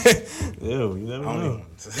 Ew, you never I don't know. even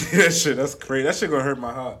say that shit. That's crazy. That shit gonna hurt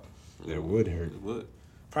my heart. That would hurt. What?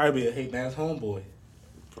 Probably be a hating ass homeboy.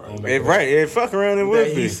 Probably. Right, yeah, fuck around it would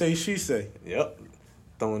That be. he say, she say. Yep.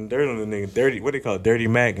 Throwing dirt on the nigga. Dirty, what they call it? Dirty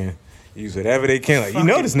Mac and use whatever they can. Like, you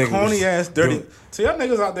know this nigga. Corny was ass dirty. doing- So y'all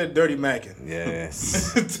niggas out there dirty macking.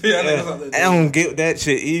 Yes. So y'all niggas out there I don't get that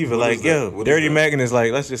shit either. What Like, is that? yo, What is Dirty that? Mackin is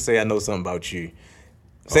like, let's just say I know something about you.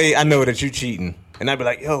 Say I know that you cheating. And I'd be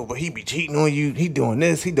like, yo, but he be cheating on you. He doing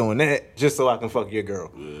this, he doing that, just so I can fuck your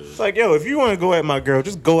girl. It's like, yo, if you want to go at my girl,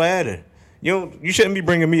 just go at her. You shouldn't be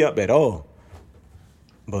bringing me up at all.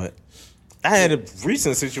 But I had a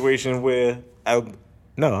recent situation where I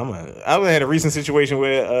had a recent situation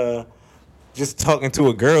where just talking to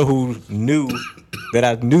a girl who knew that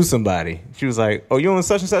I knew somebody. She was like, "Oh, you on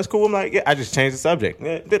such and such cool?" I'm like, "Yeah." I just changed the subject.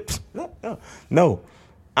 No,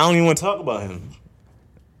 I don't even want to talk about him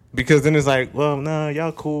because then it's like, well, nah,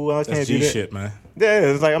 y'all cool. I can't That's do G that. shit, man. Yeah,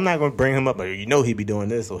 it's like I'm not gonna bring him up. Like, he be doing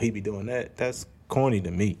this or he be doing that. That's corny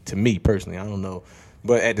to me. To me personally, I don't know.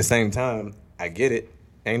 But at the same time, I get it.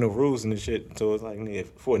 Ain't no rules in this shit. So it's like, if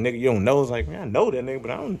for a nigga you don't know, it's like, man, I know that nigga,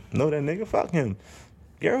 but I don't know that nigga. Fuck him.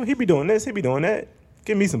 Girl, he be doing this, he be doing that.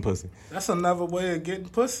 Give me some pussy. That's another way of getting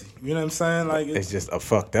pussy. You know what I'm saying? Like It's just a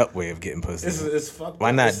fucked up way of getting pussy. it's fucked. Why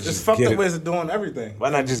up. not It's just fucked get up it- ways of doing everything. Why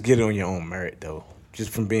not just get it on your own merit though?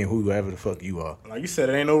 Just from being whoever the fuck you are. Like you said,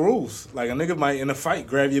 it ain't no rules. Like a nigga might in a fight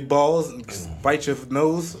grab your balls and bite your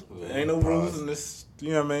nose. Ain't no rules in this.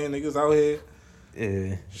 You know what I mean? Niggas out here.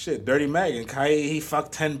 Yeah. Shit, Dirty Mac and Kai, he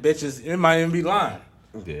fucked 10 bitches. It might even be lying.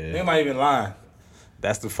 They Yeah. might even lie.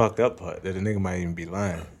 That's the fucked up part. That a nigga might even be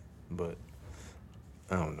lying. But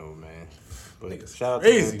I don't know, man. But Niggas shout out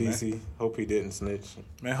crazy, to DC. Hope he didn't snitch.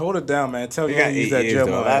 Man, hold it down, man. Tell He you got to use 8 that years jail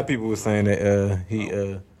though. A money. lot of people were saying that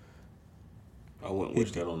I wouldn't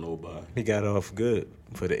wish that on nobody. he got off good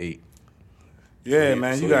for the 8. Yeah, So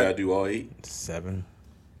man. so You he gotta got. do all 8, 7.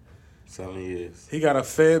 7 years. He got a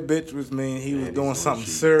fed bitch, which means he was he's doing gonna something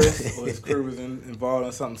cheat. serious, or his crew was involved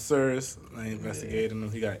in something serious. They investigated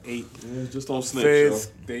him. He got 8 Yeah, just don't snitch, feds.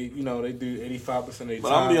 yo. They, they do 85% of their But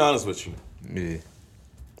time. I'm gonna be honest with you. Yeah.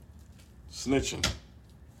 Snitching,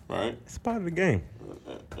 right? It's part of the game.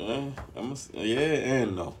 Yeah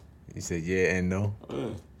and no. You said yeah and no. Yeah.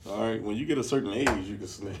 All right, when you get a certain age, you can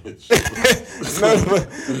snitch. Oh,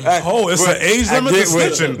 it's an age I limit to get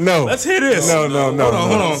what- snitching. no. Let's hear this. No. Hold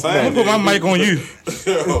on. saying, Let me put my mic on you.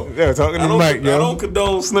 Yo, Yeah, talking to I the mic, I yo. don't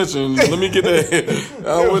condone snitching. Let me get that.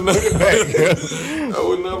 I would never, I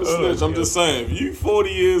would never snitch. I'm just saying, if you 40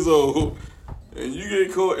 years old and you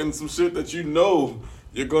get caught in some shit that you know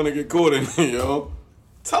you're gonna get caught in, yo,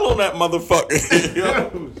 tell on that motherfucker, yo.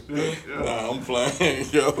 Nah, I'm playing,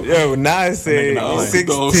 yo. Yo, Nas said Nigga, no, 16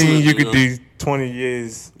 don't you snitch, could yo. do 20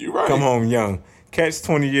 years. You right. Come home young. Catch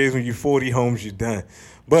 20 years when you 40 homes you done.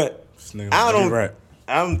 But nigga I don't. right.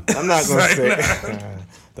 I'm not gonna say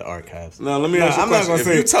the archives. Now let me ask you a I'm not question. gonna If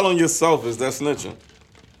say you telling yourself, is that snitching?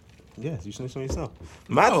 Yes, you snitch on yourself.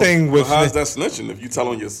 My No, thing Well, was how's that snitching if you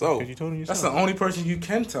telling yourself? Because you told on That's yourself. the only person you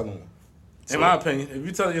can tell on. In So- my opinion, if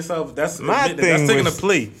you tell yourself, that's My admitting, thing that's taking was- a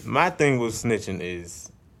plea. My thing with snitching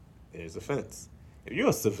is there's offense. If you're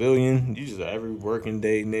a civilian, you just every working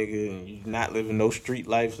day nigga, and you not living no street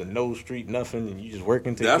life and no street nothing, and you just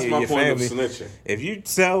working to That's care my of your point family. of snitching. If you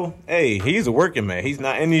tell, hey, he's a working man. He's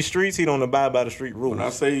not in these streets. He don't abide by the street rules. When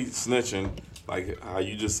I say snitching, like how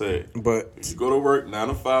you just said, But you go to work 9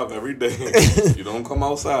 to 5 every day. You don't come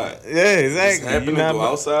outside. yeah, Just exactly. happen You to not go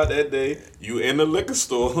outside that day. You in the liquor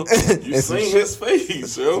store. You And some seen shit- his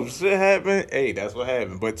face, yo. some shit happen. Hey, that's what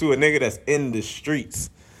happened. But to a nigga that's in the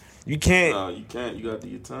streets, you can't. Nah, you can't. You got to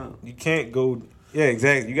do your time. You can't go. Yeah,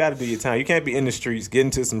 exactly. You got to do your time. You can't be in the streets, get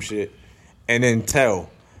into some shit, and then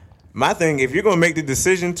tell. My thing, if you're gonna make the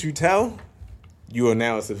decision to tell, you are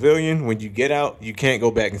now a civilian. When you get out, you can't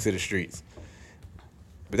go back into the streets.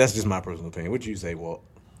 But that's just my personal opinion. What you say, Walt?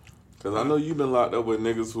 Because I know you've been locked up with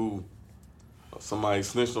niggas who somebody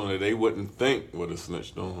snitched on that they wouldn't think would have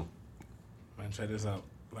snitched on. Man, check this out.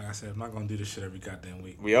 Like I said, I'm not gonna do this shit every goddamn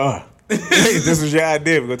week. We are. This was your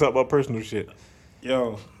idea. We're gonna talk about personal shit.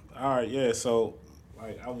 Yo, all right, yeah. So,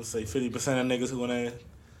 like, I would say 50% of niggas who went in.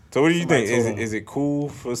 So what do you Somebody think? told him. Is it cool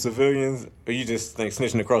for civilians, or you just think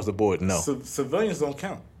snitching across the board? No. Civilians don't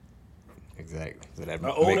count. Exactly. So that An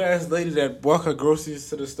old ass lady that walk her groceries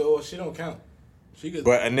to the store, she don't count. She could.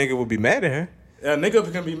 But a nigga would be mad at her. A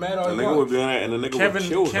nigga can be mad all The he nigga would wants. be on that, and the nigga would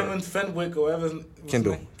kill Kevin her. Fenwick or whatever. what's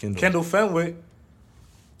Kendall. his name? Kendall Fenwick.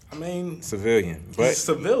 I mean, Civilian. he's But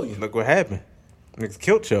civilian. look what happened. Niggas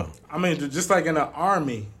killed y'all. I mean, just like in the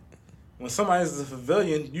army, when somebody is a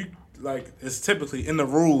civilian, you like it's typically in the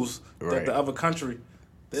rules Right. that the other country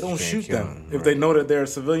they don't can't shoot kill them. them, If right. they know that they're a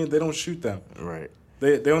civilian, they don't shoot them. Right.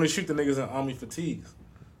 They only shoot the niggas in army fatigues,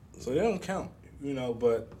 so they don't count. You know,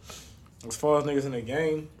 but as far as niggas in the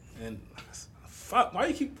game, and fuck, why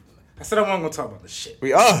you keep? I said I wasn't gonna talk about this shit.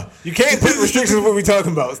 We are. You can't put restrictions on what we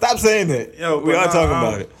talking about. Stop saying that. Yo, we but are nah, talking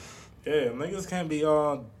about it. Yeah, niggas can't be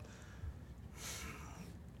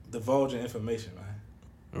divulging information,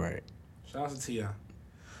 man. Right. Shout out to T.I.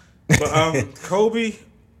 But Kobe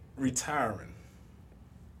retiring.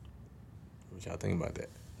 What y'all think about that?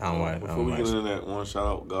 I don't watch. I Before don't we get watch. into that, one shout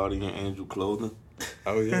out Guardian Angel Clothing.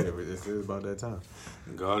 Oh yeah, this is about that time.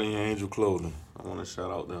 Guardian Angel Clothing. I want to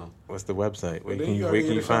shout out them. What's the website? Where Well, can then you you already where can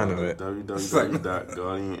you get a find shout them at?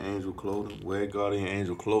 www.guardianangelclothing. Wear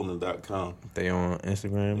GuardianAngelClothing.com. They on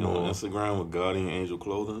Instagram You know, on or Instagram with Guardian Angel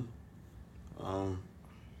Clothing. Yeah,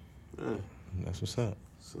 that's what's up.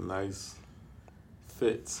 it's a nice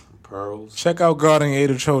fits, pearls. Check out Guardian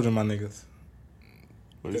Angel Children, my niggas.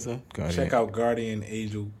 What do you say? Guardian. Check out Guardian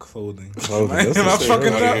Angel Clothing. Clothing. Am That's I what's up.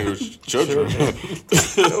 fucking it Guardian up? Angel Children.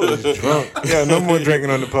 Drunk. Yeah, no more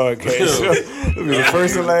drinking on the podcast. It'll be the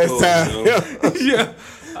first and last time. Yeah.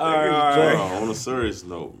 All right. On a serious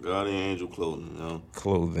note, Guardian Angel Clothing, you know.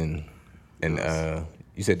 Clothing. And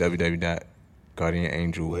you said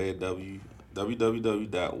www.guardianangel.com. Wear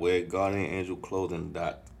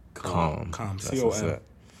www.wearguardianangelclothing.com. That's what's COM. up.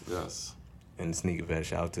 Yes. And Sneaker Vest.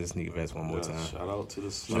 Shout out to Sneaker Vest one more Yes. time. Shout out to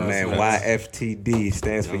the My man YFTD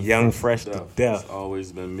stands for Young Fresh to It's Death.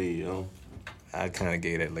 always been me, yo. I kind of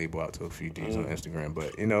gave that label out to a few dudes on Instagram,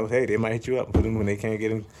 but you know, hey, they might hit you up for them when they can't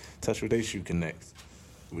get in touch with their shoe connects.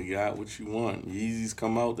 We got what you want. Yeezys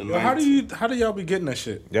come out the Yo, how do y'all be getting that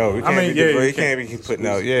shit? Yo, we I can't mean, be, yeah, we you can't be putting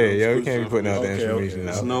out. Yeah, yo, we can't be putting out the Okay, information okay.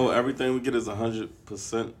 Just out. know everything we get is 100%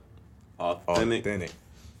 authentic Authentic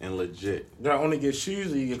and legit. Do I only get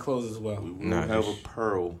shoes or you get clothes as well? We will Nah, have a just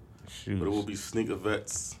pearl, shoes. but it will be Sneaker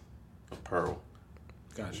Vets apparel.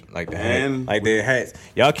 Gotcha. Like the And hat, like their hats.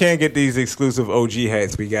 Y'all can't get these exclusive OG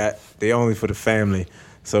hats we got. They only for the family.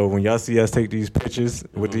 So when y'all see us take these pictures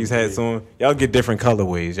with these hats on, y'all get different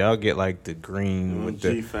colorways. Y'all get like the green with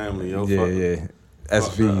G the family, yo. yeah.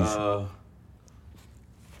 Fuck SVs.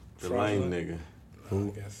 the lame nigga. I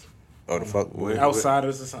guess. Oh, the fuck boy.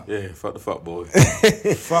 Outsiders or something. Yeah, fuck the fuck boy.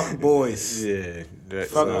 Fuck boys. Yeah.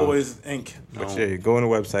 that's, Fuck boys Inc. But yeah, go on the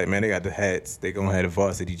website, man. They got the hats. They gonna have the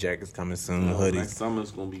varsity jackets coming soon, Next hoodies.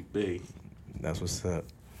 summer's gonna be big. That's what's up.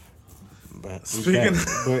 But Speaking-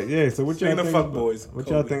 but yeah. So what y'all Speaking of think fuck about, boys, what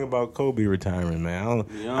y'all Kobe. think about Kobe retiring, man? To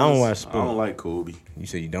be I don't honest, watch sport. I don't like Kobe. You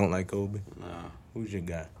say you don't like Kobe? Nah. Who's your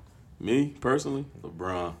guy? Me, personally,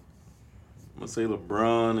 LeBron. I'm gonna say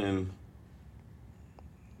LeBron and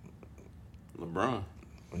LeBron.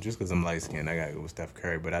 Well, just because I'm light skinned, I gotta go with Steph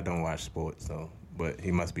Curry. But I don't watch sports, so. But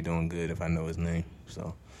he must be doing good if I know his name.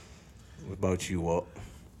 So, what about you, Walt?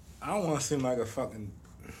 I don't want to seem like a fucking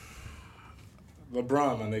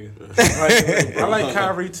LeBron, my nigga. I like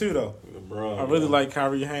Kyrie too, though. LeBron. I really like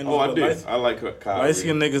Kyrie handling. Oh, I do. I like Kyrie. Light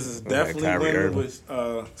skinned niggas is definitely Kyrie winning Irving.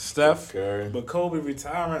 with Steph. Curry. But Kobe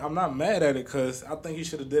retiring, I'm not mad at it because I think he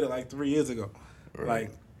should have did it like 3 years ago. Right.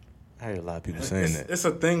 Like, I heard a lot of people saying that. it's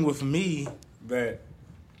a thing with me that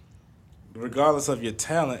regardless of your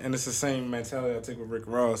talent, and it's the same mentality I take with Rick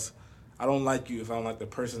Ross. I don't like you if I don't like the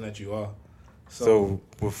person that you are. So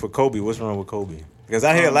for Kobe, what's wrong with Kobe? Because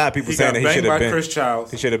I hear a lot of people saying that he should have been. Chris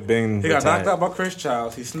Childs. He should have been. He got knocked out by Chris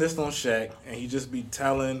Childs. He snitched on Shaq, and he just be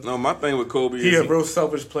telling. No, my thing with Kobe is he a real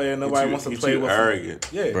selfish player. Nobody wants to play with him. Arrogant.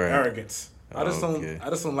 Yeah, Right. arrogance. I just Okay.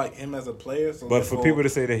 don't like him as a player. So But for people to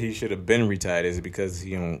say that he should have been retired, is it because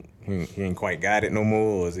he ain't quite got it no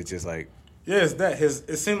more, or is it just like? yeah, it's that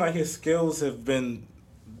it seemed like his skills have been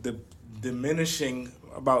diminishing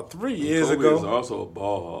about 3 years Kobe ago. is also a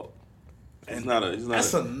ball hawk. He's not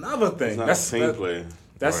That's another thing. He's not That's a team player.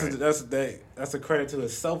 That's a credit to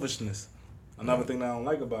his selfishness. Another thing that I don't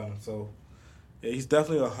like about him. So yeah, he's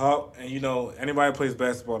definitely a hawk. And anybody who plays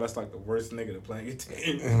basketball, that's like the worst nigga to play on your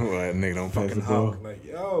team. What, nigga don't play Fucking football? hawk. Like,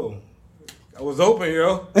 yo, I was open,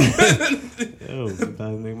 yo. Yo,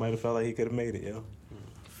 sometimes nigga might have felt like he could have made it, yo.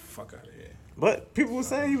 Fuck out of here. But people were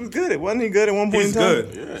saying he was good. Wasn't he good at one point He's in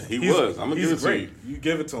time? good. Yeah, he was. I'm gonna give it to great. you. You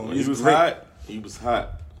give it to him. When He's he was great. hot, he was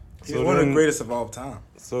hot. He's So one of the then- greatest of all time.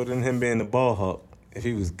 So then him being the ball hawk, if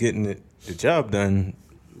he was getting the job done,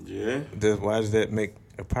 Yeah. why does that make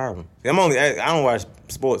a problem? I don't watch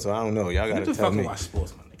sports, so I don't know. Y'all You gotta just tell fucking me. watch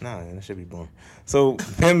sports, my nigga. Nah, man, that should be boring. So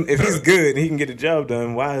him, if he's good and he can get the job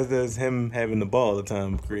done, why does him having the ball all the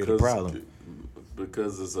time create a problem?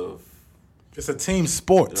 Because It's a team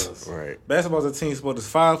sport. yes. Right. Basketball's a team sport. There's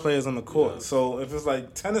 5 players on the court. Yes. So if it's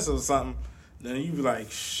like tennis or something, then you be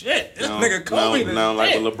like, shit, this Now, nigga Kobe. now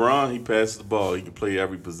like shit. with LeBron, he passes the ball. He can play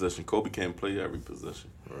every position. Kobe can't play every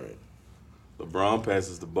position. Right. LeBron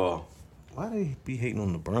passes the ball. Why they be hating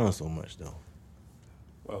on LeBron so much though?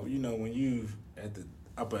 Well, when you at the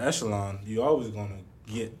upper echelon, you always gonna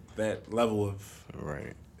get that level of,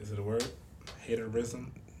 Right. is it a word?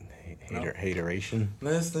 Haterism. Hateration.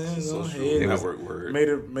 Listen, no Social hate. network word.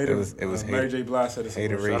 It was Mary J. Blige said it's a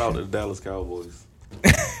word. hateration. Shout out to the Dallas Cowboys.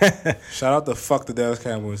 Shout out to fuck the Dallas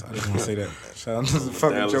Cowboys. I just want to say that. Shout out to the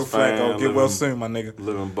fucking Dallas Joe fan, Flacco. Get well living- soon, my nigga.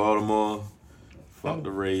 Live in Baltimore. Fuck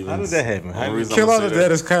the Ravens. How did that happen? Only How did- reason Kill I'ma all say the that-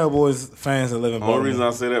 Dallas Cowboys fans that live in Only Baltimore. reason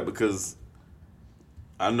I say that because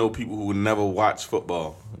I know people who would never watch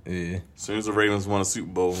football. Yeah. As soon as the Ravens won a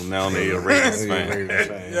Super Bowl, now they a Ravens fan.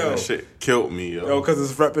 Yo. That shit killed me, yo. Yo, because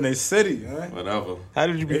it's repping a city, right? Whatever. How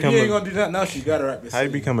did you If you become ain't a gonna do nothing else, you gotta rep your How did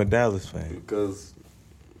city. you become a Dallas fan? Because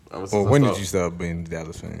ever since Or I when start- did you start being a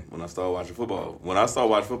Dallas fan? When I started watching football. When I started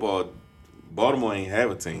watching football, Baltimore ain't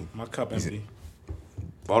have a team. My cup empty.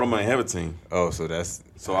 Baltimore ain't have a team. Oh, so that's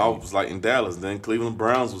So I was like in Dallas. Then Cleveland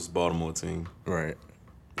Browns was Baltimore team. right.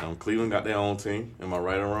 Cleveland got their own team. Am I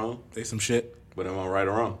right or wrong? They some shit. But am I right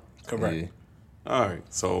or wrong? Correct. Yeah. All right.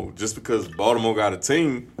 So just because Baltimore got a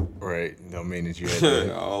team, Right. Don't mean that you had I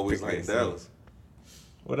to always pick like that Dallas.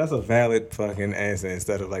 Well, that's a valid fucking answer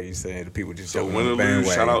instead of like you saying the people just So jumping win on or the lose,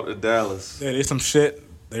 bandwagon. shout out to Dallas. Yeah, they some shit.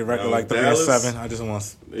 They record like Dallas, 3-7. I just want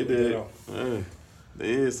to. They did. Yeah. There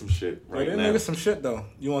is some shit right They now. niggas some shit though.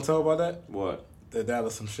 You want to talk about that? What? The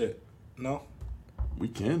Dallas some shit. No. We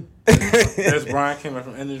can. There's Brian came back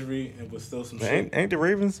from injury and was still some shit. Ain't the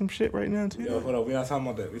Ravens some shit right now too? Yo, hold up. We not talking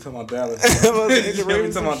about that. We talking about Dallas. Ain't the we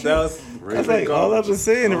Ravens talking some about shit? Dallas. That's like all I've been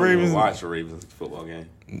saying. The I don't even Ravens watch a Ravens football game.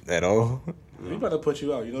 at all. We about to put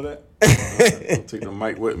you out. You know that? I'll take the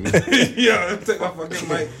mic with me. Yeah, take my fucking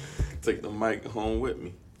mic. Take the mic home with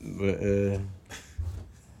me. But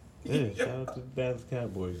yeah, shout out to the Dallas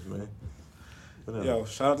Cowboys, man. What else? Yo,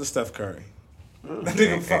 shout out to Steph Curry. That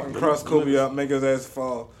nigga fucking cross Kobe up, make his ass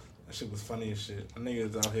fall. That shit was funny as shit. That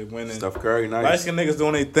niggas out here winning. Steph Curry, Light nice. skin niggas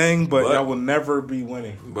doing their thing, but But- y'all will never be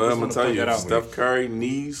winning. But I'm gonna tell you, that if out. Steph Curry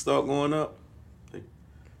knees start going up,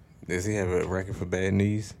 Does he have a record for bad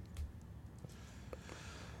knees?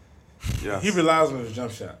 yes. He relies on his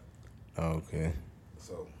jump shot. Oh, okay.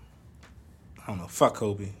 So I don't know. Fuck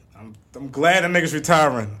Kobe. I'm glad that niggas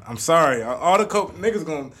retiring. I'm sorry. All the niggas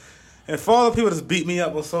gonna, and for all the people that's beat me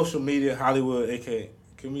up on social media, Hollywood, aka,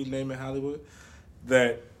 can we name it Hollywood?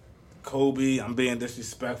 That Kobe, I'm being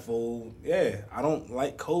disrespectful. Yeah, I don't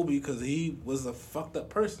like Kobe because he was a fucked up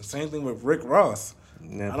person. Same thing with Rick Ross.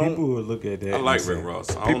 Now I don't- people would look at that. I and like say, Rick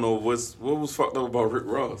Ross. I don't know what was fucked up about Rick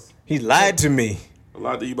Ross. He lied to me. A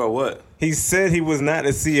lot to you about what? He said he was not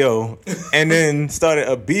a CO, and then started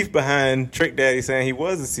a beef behind Trick Daddy saying he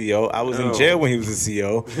was a CO. I was in Yo. jail when he was a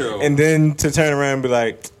CO, Yo. and then to turn around and be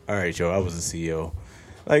like, "All right, yo, I was a CO."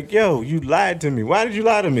 Like, yo, you lied to me. Why did you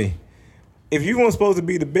lie to me? If you weren't supposed to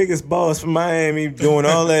be the biggest boss for Miami doing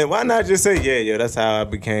all that, why not just say, yeah, yo, that's how I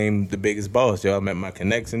became the biggest boss. Yo, I met my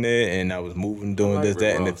connects in there, and I was moving, doing like this, Rick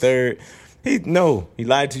that, and the Ross. third. He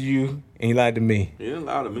lied to you, and he lied to me. He didn't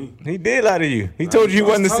lie to me. He did lie to you. He told you he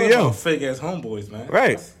wasn't the CO. Fake ass homeboys, man.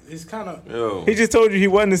 Right. He's kind of. Yo. He just told you he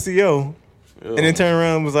wasn't the CO, And then turned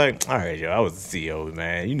around and was like, all right, yo, I was the CEO,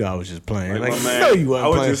 man. You know I was just playing. Like Like, my man- no, you I wasn't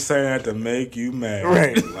was playing. just saying that to make you mad.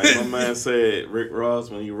 Right. Like my man said, Rick Ross,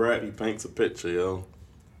 when he rap, he paints a picture, yo.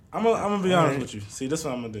 I'm gonna be honest with you. See, this is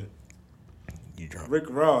what I'm gonna do. You drunk. Rick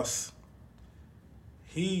Ross,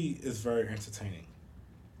 he is very entertaining.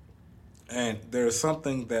 And there's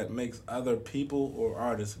something that makes other people or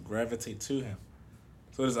artists gravitate to him.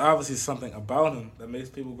 So there's obviously something about him that makes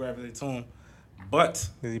people gravitate to him. But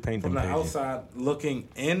He paint from them the pages. outside looking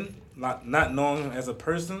in, not knowing him as a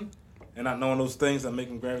person and not knowing those things that make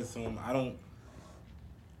him gravitate to him,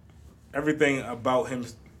 everything about him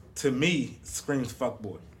to me screams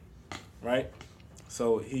fuckboy. Right?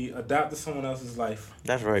 So he adopted someone else's life.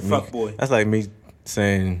 That's right, Fuck me. boy. That's like me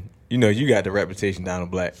saying, you know, you got the reputation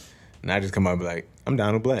Donald Black. And I just come out and be like, I'm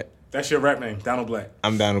Donald Black. That's your rap name, Donald Black.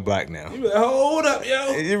 I'm Donald Black now. You be like, hold up,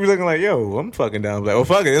 yo. You be looking like, yo, I'm fucking Donald Black. Well,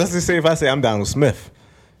 fuck it. Let's just say if I say I'm Donald Smith.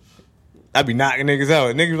 I be knocking niggas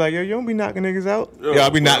out. Niggas be like, yo, you don't be knocking niggas out? Yo, I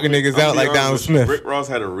be knocking niggas out like Donald Smith. Rick Ross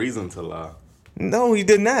had a reason to lie. No, he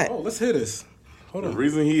did not. Oh, let's hear this. Hold The on.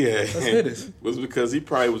 reason he had Let's hear this. was because he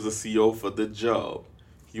probably was a CO for the job.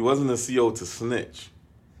 He wasn't a CO to snitch.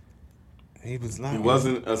 He was lying. He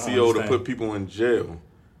wasn't a CO to understand. put people in jail.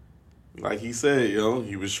 Like he said, yo,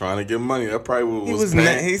 he was trying to get money. That probably what He was was paying.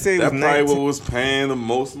 not- he said he that was probably 19. what was paying the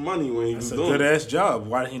most money when he That's was a doing good it. ass job.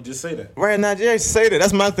 Why didn't he just say that? Why not just say that?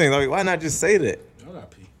 That's my thing. Like, why not just say that? Y'all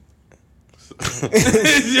got pee. What's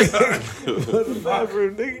the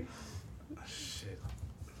bathroom, nigga? Shit.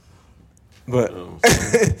 But, Yo,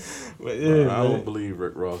 but yeah, I don't man. believe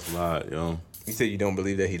Rick Ross lied, yo. You said you don't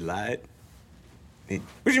believe that he lied?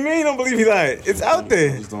 What you mean you don't believe he lied? It's out I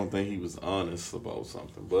there. just don't think he was honest about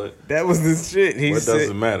something. But That was the shit. He what said.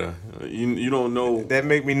 doesn't matter. You don't know. That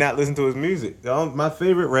make me not listen to his music. My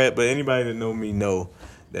favorite rap, but anybody that know me know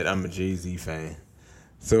that I'm a Jay-Z fan.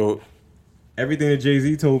 So everything that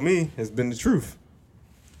Jay-Z told me has been the truth.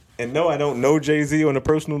 And no, I don't know Jay-Z on a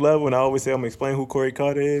personal level, and I always say I'm gonna explain who Corey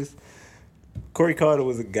Carter is. Corey Carter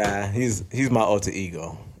was a guy. He's my alter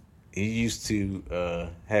ego. He used to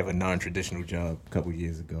have a non-traditional job a couple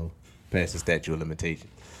years ago, past the statute of limitation,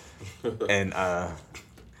 and I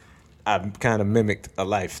kind of mimicked a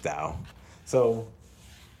lifestyle. So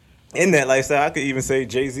in that lifestyle, I could even say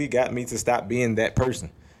Jay-Z got me to stop being that person.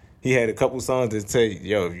 He had a couple songs that say,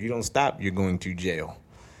 yo, if you don't stop, you're going to jail.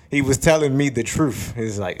 He was telling me the truth.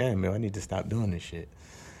 He's like, hey, man, I need to stop doing this shit.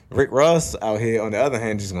 Rick Ross out here, on the other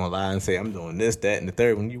hand, just going to lie and say, I'm doing this, that, and the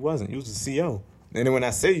third one. You wasn't. You was a CO. And then when I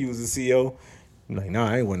say you was a CO, I'm like, no,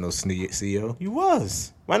 I ain't want no CEO. You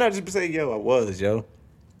was. Why not just say, yo, I was, yo?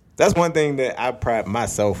 That's one thing that I pride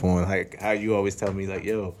myself on. Like how you always tell me, like,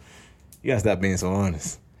 yo, you gotta stop being so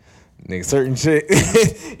honest. Nigga, certain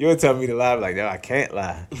shit, you'll tell me to lie, like, no, I can't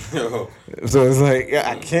lie. Yo, So it's like, yeah,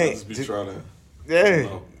 I can't. just be trying to.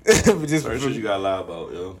 Yeah. But just, Certain shit you gotta lie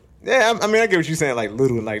about, yo. yeah, I mean, I get what you're saying, like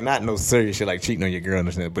little, like not no serious shit, like cheating on your girl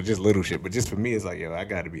and shit, but just little shit. But just for me, it's like, yo, I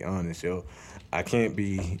gotta be honest, yo. I can't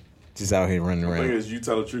be just out here running The thing around. is, you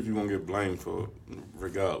tell the truth, you gonna get blamed for it,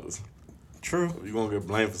 regardless. True. If you gonna get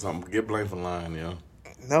blamed for something, get blamed for lying, yo.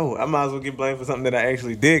 No, I might as well get blamed for something that I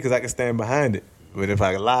actually did because I can stand behind it. But if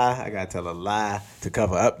I lie, I gotta tell a lie to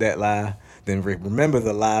cover up that lie. Then remember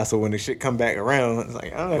the lie, so when the shit come back around, it's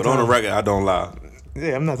like, I'm not But on the talking- record, I don't lie.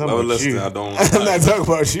 yeah, I'm not talking No, about listen, you. I don't I'm lie. not talking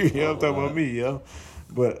about you, yo. I'm don't talking lie. about me, yo.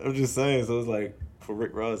 But I'm just saying, so it's like for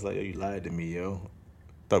Rick Ross, like, yo, you lied to me, yo.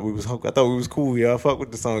 I thought we was cool, yo. I fuck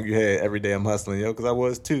with the song you had, Every Day I'm Hustling, yo, because I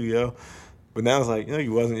was too, yo. But now it's like, no,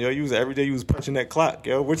 you wasn't, yo. You was every day you was punching that clock,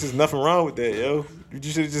 yo, which is nothing wrong with that, yo. You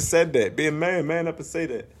should have just said that. Be a man up and say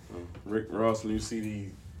that. Rick Ross, new CD,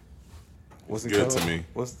 What's it good called? to me.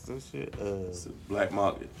 What's this shit? It's a Black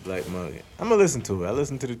Market. Black Market. I'm gonna listen to it. I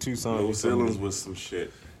listened to the two songs. No you told me. ceilings with some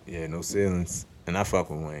shit. Yeah, no ceilings. And I fuck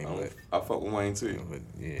with Wayne, I fuck with Wayne too. but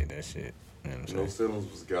yeah, that shit. You know what I'm No saying?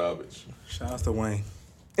 ceilings was garbage. Shout out to Wayne.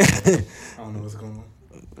 I don't know what's going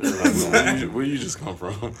on. Where you just come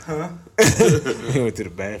from? He went to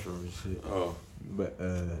the bathroom and shit. Oh, But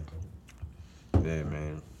yeah,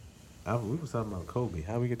 man. We was talking about Kobe.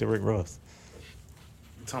 How we get to Rick Ross?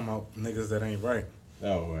 You talking about niggas that ain't right.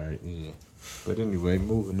 Oh, right, yeah. But anyway,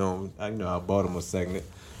 moving on. I know our Baltimore segment.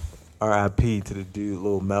 R.I.P. to the dude,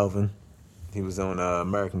 Lil Melvin. He was on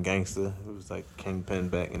American Gangster. It was like Kingpin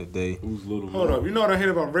back in the day. who's little? Hold up. You know what I hate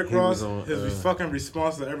about Rick He Ross? was on, His fucking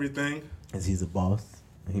response to everything. Cause he's a boss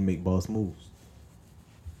and he make boss moves.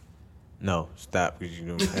 No, stop, because you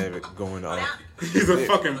don't have it going on. He's a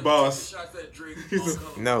fucking boss. He's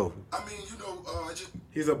No, I mean, you know, I just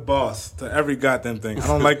He's a boss to every goddamn thing. I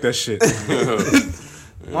don't like that shit.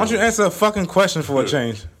 Why don't you answer a fucking question for a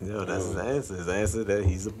change? yo, that's his answer. His answer that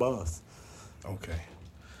he's a boss. Okay.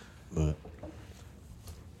 But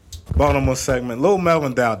Baltimore segment. Lil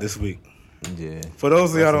Melvin died this week. yeah, For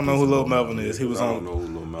those of y'all Rest don't in know who peace, Lil Lil Melvin Melvin. is, he was I on. don't know who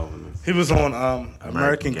Lil Melvin is. He was on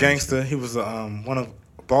American Gangster. Gangster. He was one of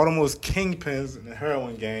Baltimore's kingpins in the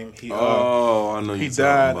heroin game. He I know he you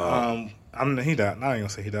died. talking about. He died. I ain't gonna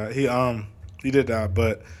say he died. He did die,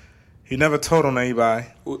 but he never told on anybody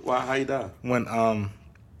Why? How he died? when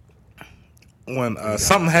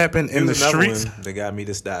something happened in the He was another streets. one that got me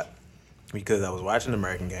to stop because I was watching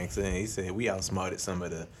American Gangster and he said we outsmarted some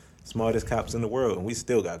of the smartest cops in the world and we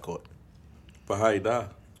still got caught. But how he died?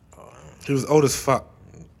 He was old as fuck.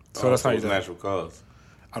 So that's how he it's died. natural cause.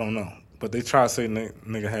 I don't know, but they try to say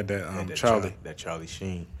nigga had that And that Charlie. that Charlie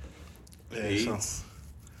Sheen. Yeah, so,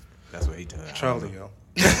 That's what he told me. Charlie, yo.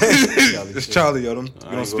 Charlie It's Sheen. Charlie, yo. You I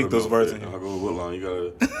don't ain't speak gonna those go words fit. in I'll here. go with Woodlawn. You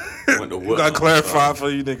gotta went to You Woodlawn. gotta clarify for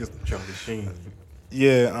you niggas. Charlie Sheen.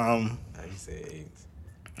 Yeah, He said AIDS.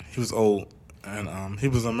 he was old, and he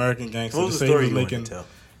was an American Gangster. What They was say the story he you was wanted making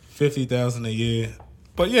to tell? $50,000 a year.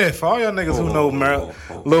 But yeah, for all y'all niggas who know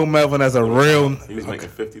oh. Lil Melvin as a real, He was making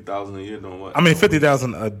 $50,000 a year doing what? I mean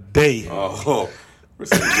 $50,000 a day. Oh,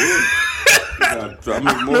 what's that? I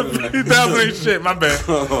mean more than that. $50,000 ain't shit. My bad.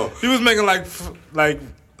 Oh. He was making like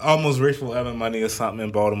almost Rachel Evans money or something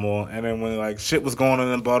in Baltimore. And then when like shit was going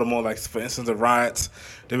on in Baltimore, like for instance the riots,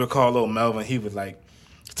 they would call Lil Melvin. He would like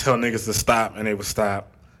tell niggas to stop, and they would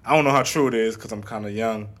stop. I don't know how true it is because I'm kind of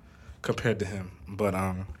young compared to him, but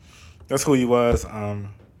that's who he was.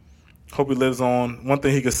 Hope he lives on. One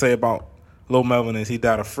thing he could say about Lil Melvin is he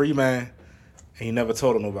died a free man, and he never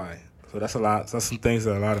told on nobody. So that's a lot. That's some things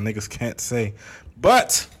that a lot of niggas can't say.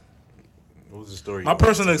 But What was the story? my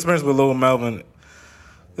personal experience with Lil Melvin,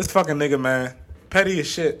 this fucking nigga, man, petty as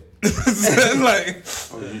shit. Like,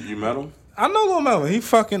 Oh, you met him? I know Lil Melvin. He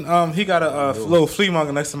fucking he got a little flea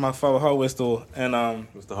market next to my father hardware store, and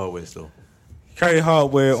What's the hallway store? carry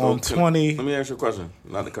hardware So on 20. Let me ask you a question.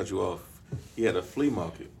 Not to cut you off. He had a flea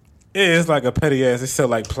market. Yeah, it's like a petty ass. They sell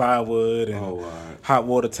like plywood and Oh, all right. hot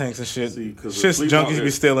water tanks and shit. See, 'cause the Shit's flea junkies market- be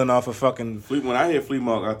stealing off of fucking. When I hear flea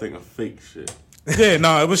market, I think of fake shit. Yeah,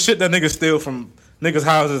 no, it was shit that niggas steal from niggas'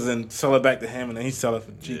 houses and sell it back to him, and then he sell it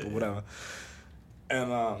for cheap or whatever. And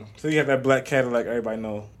so you have that black Cadillac, everybody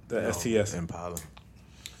know the STS, Impala.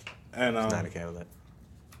 and It's not a Cadillac.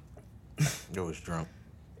 Yo was drunk.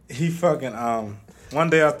 he fucking one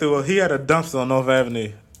day he had a dumpster on North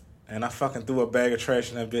Avenue, and I fucking threw a bag of trash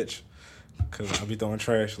in that bitch, cause I be throwing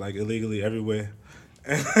trash like illegally everywhere,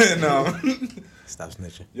 and Stop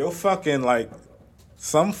snitching. yo fucking like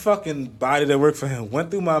some fucking body that worked for him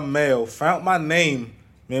went through my mail, found my name.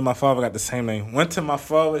 Me and my father got the same name. Went to my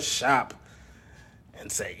father's shop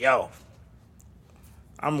and said, "Yo,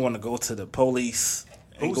 I'm gonna go to the police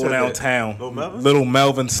and Who go said that? downtown." Lil Melvin? Little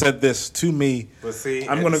Melvin said this to me. But see,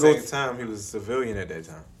 I'm at gonna the go. same time, he was a civilian at that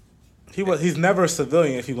time. He's never a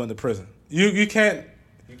civilian if he went to prison. You can't.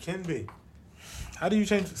 You can be. How do you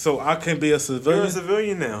change? So I can be a You're civilian. a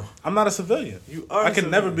civilian now. I'm not a civilian. You are. I can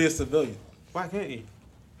never be a civilian Why can't you?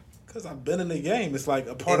 because I've been in the game. It's like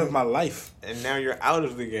a part of my life. And now you're out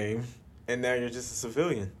of the game, and now you're just a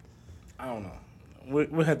civilian. I don't know.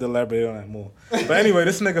 We had to elaborate on that more. But anyway,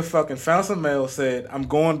 this nigga fucking found some mail, said, "I'm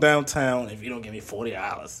going downtown if you don't give me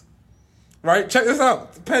 $40. Right? Check this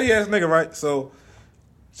out. Petty ass nigga, right? So,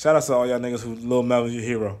 shout out to all y'all niggas who Lil Melvin's your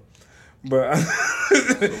hero. But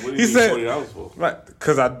What do you he need said, $40 for? right,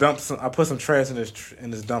 because I put some trash in this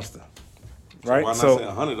dumpster. Right? Why not So, say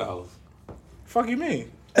 $100? fuck you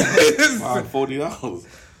mean? Why $40?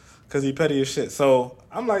 Cause he petty as shit. So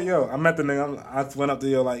I'm like, yo, I met the nigga. I went up to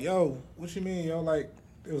yo, like, yo, what you mean, yo? Like,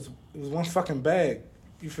 it was one fucking bag.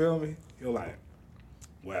 You feel me? Yo, like,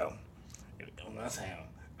 well, if you don't understand,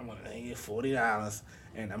 I'm gonna pay you $40,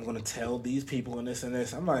 and I'm gonna tell these people and this and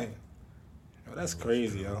this. I'm like, yo, that's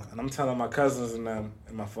crazy, yo. And I'm telling my cousins and them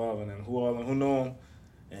and my father and them who know him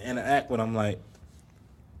and interact with him, like,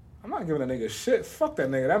 I'm not giving a nigga shit. Fuck that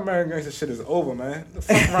nigga. That American Gangster shit is over, man. The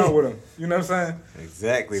fuck wrong with him? You know what I'm saying?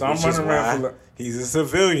 Exactly. So I'm which is running around why for he's a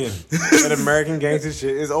civilian. That American gangster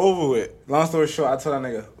shit is over with. Long story short, I told that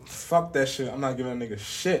nigga, fuck that shit. I'm not giving that nigga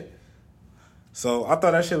shit. So I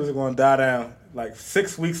thought that shit was going to die down. Like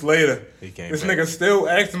 6 weeks later, He came this back. nigga still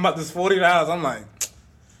asking about this $40. I'm like,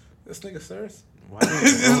 this nigga serious? Why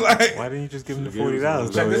didn't, Like- why didn't you just give him the Should've given him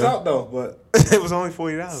 $40? Check this though, out though, but yo? It was only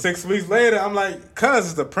 $40. 6 weeks later, I'm like, cuz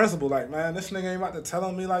it's the principle. Like, man, this nigga ain't about to tell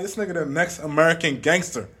on me. Like, this nigga the next American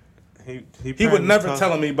gangster. He would never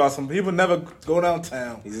tell me about some. He would never go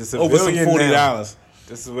downtown He's a over some civilian $40. now.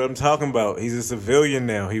 This is what I'm talking about. He's a civilian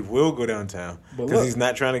now. He will go downtown But because look. he's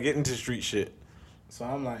not trying to get into street shit. So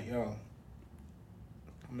I'm like, yo,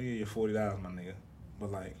 I'm gonna give you $40, my nigga.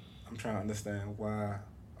 But like, I'm trying to understand why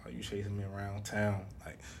are you chasing me around town?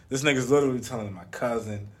 Like, this nigga's literally telling my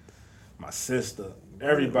cousin, my sister,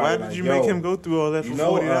 everybody. Why did you make him go through all that for $40?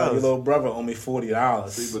 Your little brother owe me $40.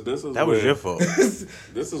 See, but this is That was your fault.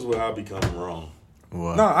 This is where I become wrong.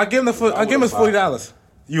 What? No, I give him his $40.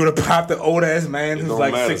 You would have popped the old ass man It who's don't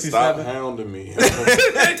like matter. 67. Stop hounding me.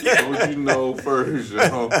 What you know first,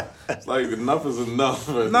 yo. It's like enough is enough.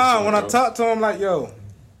 Nah, when I talk to him, like, yo,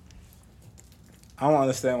 I don't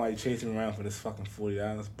understand why you chasing me around for this fucking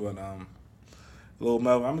 $40, but Lil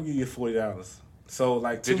Melvin, I'm gonna give you $40. So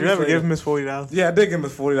like, Did you ever give him his $40? Yeah, I did give him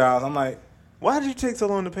his $40. I'm like, Why did you take so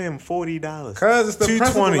long to pay him $40? cause it's the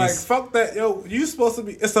principle. 220s. Like, fuck that, yo. You supposed to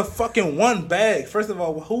be. It's a fucking one bag. First of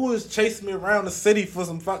all, who is chasing me around the city for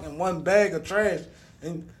some fucking one bag of trash?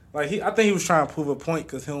 And like, I think he was trying to prove a point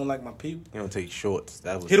because he don't like my people. He don't take shorts.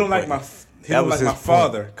 That was He don't the like point. my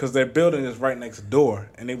father because their building is right next door,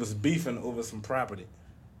 and they was beefing over some property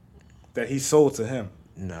that he sold to him.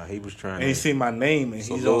 Nah, he was trying. And he seen my name, and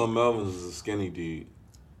So he's Lil all Melvin's is a skinny dude.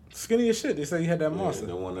 skinny as shit. They say he had that Yeah, monster.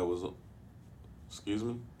 the one that was. Excuse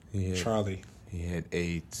me. Charlie. He had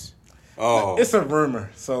AIDS. Oh, It's a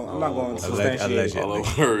rumor, so I'm not going to substantiate. alleged. all I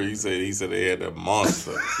heard, he said they had that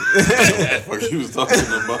monster. What the fuck he was talking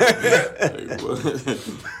about? Like,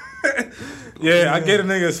 what? Yeah, I get a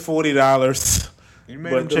nigga his $40. You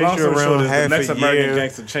made him But the chase long you story short around is the half next a American year.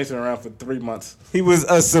 gangster chasing around for 3 months. He was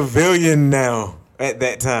a civilian now at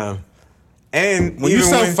that time. And When you even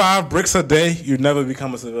sell 5 bricks a day, you never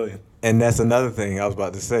become a civilian. And that's another thing I was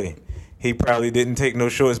about to say. He probably didn't take no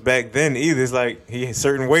shorts back then either. It's like he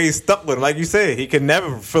certain ways stuck with him. Like you said, he could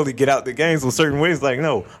never fully get out the games with certain ways. Like,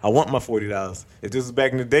 no, I want my $40. If this was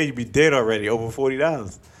back in the day, you'd be dead already over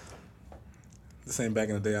 $40. This ain't back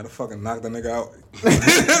in the day. I'd have fucking knocked the nigga out. What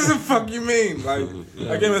the fuck you mean? Like,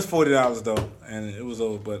 I gave him his $40 though, and it was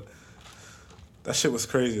over. But that shit was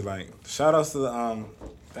crazy. Like, shout outs to the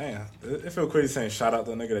damn. It feel crazy saying shout out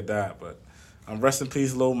to the nigga that died, but rest in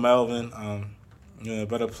peace, Lil Melvin. You know, a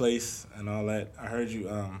better place and all that. I heard you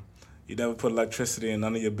you never put electricity in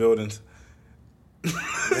none of your buildings.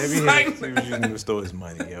 Maybe he was using to restore his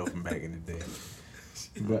money, yo, from back in the day.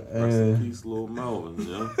 But, Rest in peace, Lil Melvin,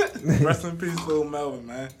 yo. Rest in peace, Lil Melvin,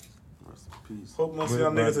 man. Rest in peace. Hope most of What y'all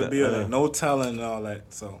about niggas will be the, like no telling and all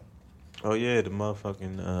that. So oh yeah, the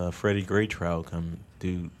motherfucking Freddie Gray trial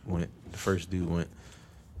the first dude went.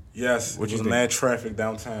 yes, What it you was think? mad traffic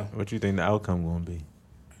downtown. What you think the outcome gonna be?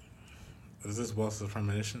 Is this Walter's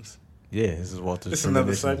Premonitions? Yeah, this is Walter's. This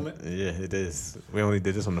another premonition. segment? Yeah, it is. We only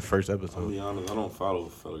did this on the first I'll episode. be honest, I don't follow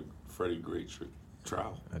Freddie Gray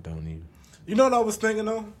trial. I don't even. You know what I was thinking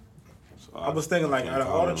though? So I was thinking like can't out of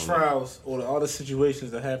all the comment on trials or all the situations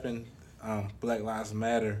that happened, Black Lives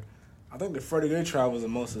Matter. I think the Freddie Gray trial was the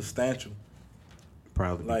most substantial.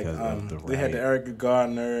 Probably Like because of the they had the riot. Erica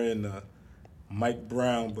Gardner and the Mike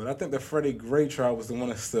Brown, but I think the Freddie Gray trial was the one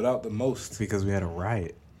that stood out the most Because we had a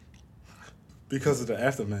riot. because of the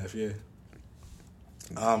aftermath. Yeah.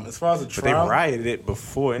 As far as the But trial, they rioted it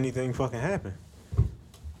before anything fucking happened.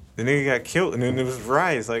 The nigga got killed, and then there was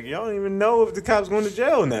riots. Like, y'all don't even know if the cops going to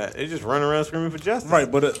jail or not. They just run around screaming for justice. right?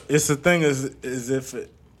 But it's the thing is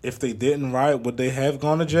if they didn't riot, would they have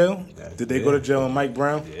gone to jail? Did they go to jail on Mike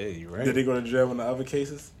Brown? Yeah, you're right. Did they go to jail in the other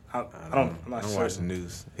cases? I'm not sure. watch the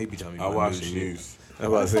news. He be telling me I about watch news. the news. I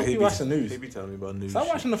was about to say, Fuck he you be, watch the news? He be telling me about news. Stop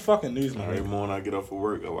shit. watching the fucking news, man. Every morning I get up for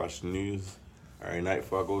work, I watch the news. Every night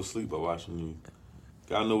before I go to sleep, I watch the news.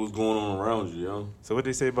 Gotta know what's going on around you, yo. So what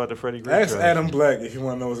they say about the Freddie Gray Ask trial? Adam Black if you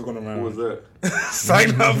want to know what's going on. Who was that?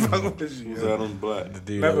 Psych, not fucking with you. Who's Adam Black? The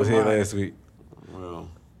dude Never that was here mind. last week. Well,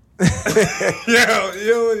 Yo,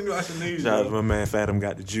 you watch the news. Shout out to Yo. my man Fathom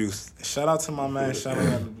got the juice. Shout out to my man. Shout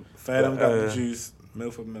out to Fathom got the juice.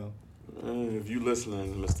 Mill for mill. if you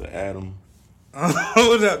listening, Mr. Adam,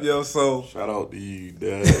 Hold up, yo. So shout out to you,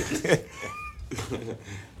 Dad.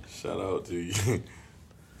 Shout out to you.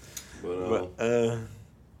 But, Damn,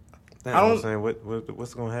 I I don't- was saying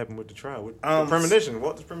what's gonna happen with the trial? What, Um, the premonition.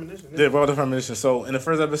 Walter's premonition. yeah, brought the premonition. So in the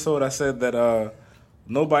first episode, I said that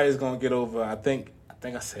nobody's gonna get over. I think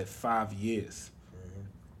I said 5 years,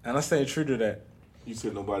 and I stay true to that. you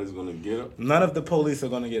said nobody's gonna get up? None of the police are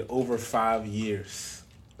gonna get over 5 years,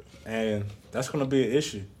 and that's gonna be an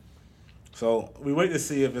issue. So we wait to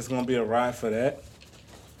see if it's gonna be a ride for that.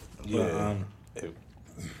 Yeah.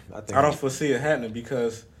 But, think I don't foresee it happening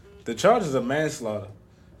because the charges are manslaughter,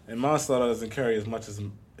 and manslaughter doesn't carry as much as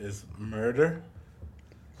murder.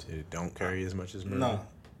 It don't carry as much as murder. No,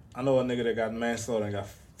 I know a nigga that got manslaughter and got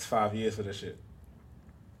 5 years for that shit.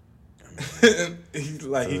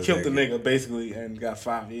 he killed the nigga basically and got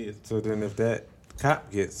 5 years. So then, if that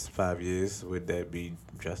cop gets 5 years, would that be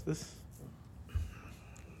justice?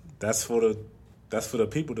 That's for the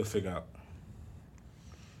people to figure out.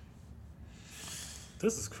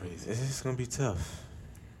 This is crazy. It's gonna be tough.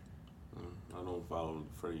 I don't follow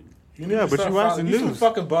Freddie. Yeah, but you watch the You from news.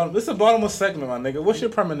 fucking Baltimore. This is a Baltimore segment, my nigga. What's your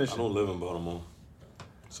premonition? I don't live in Baltimore.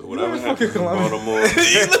 So You whatever live in happens in fucking Columbia. Baltimore,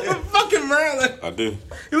 You live in fucking Maryland. I do.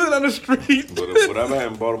 You live on the street. But if whatever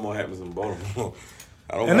happens in Baltimore happens in Baltimore.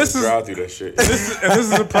 I don't And have this to is- drive through that shit. And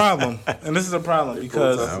this is a problem. And this is a problem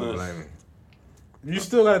because protest. I don't blame him. you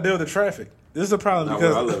still got to deal with the traffic. This is a problem Not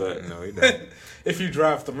where I because live at. No, he don't. if you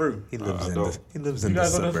drive through, He lives I in don't. the. He lives you in the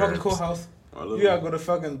gotta go to the fucking suburbs. courthouse. I live You gotta in- go to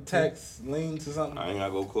fucking tax liens or something. I ain't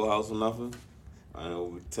gotta go courthouse or nothing. I ain't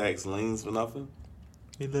gonna tax liens for nothing.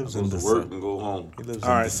 He I lives go in to the work suburbs. and go home. He lives All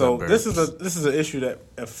in right, the so suburbs. this is an issue that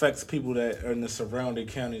affects people that are in the surrounding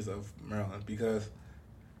counties of Maryland because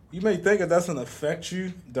you may think it doesn't affect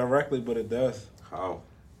you directly, but it does. How?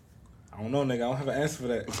 I don't know, nigga. I don't have an answer for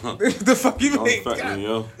that. The fuck you Don't mean? affect me,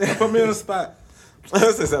 yo. Put me on the spot.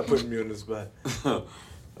 Since I put me on the spot.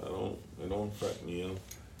 It don't affect me, yo.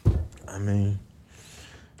 I mean,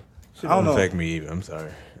 shit I don't don't know. affect me either. I'm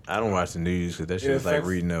sorry. I don't watch the news because that shit It is like affects-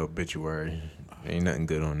 reading an obituary. Ain't nothing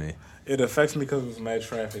good on there. It affects me because it's mad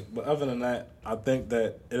traffic. But other than that, I think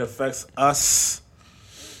that it affects us.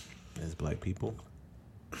 As black people.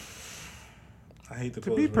 I hate to To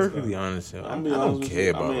pull be this risk perfectly up. honest, yo, I be don't honest with care you.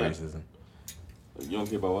 about I mean, racism. You don't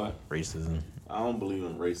care about what? Racism. I don't believe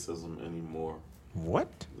in racism anymore. What?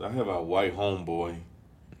 I have a white homeboy.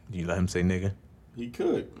 You let him say nigga? He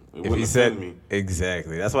could. It If wouldn't he offend said me.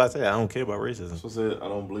 exactly, that's why I say I don't care about racism. So I said I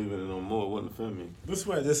don't believe in it no more. It wouldn't offend me. This is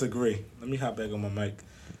where I disagree. Let me hop back on my mic.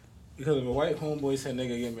 Because if a white homeboy said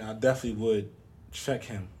nigga get me, I definitely would check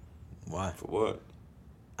him. Why? For what?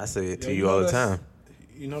 I say it Yo, to you you know all the that's- time.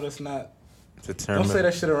 You know that's not. It's a term. Don't say Of,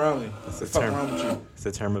 that shit around me. What a the fuck term. wrong with you? it's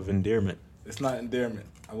a term of endearment. It's not endearment.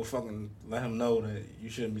 I will fucking let him know that you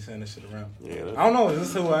shouldn't be saying this shit around. Yeah. I don't know. This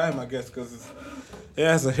is who I am, I guess, because it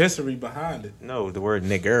has a history behind it. No, the word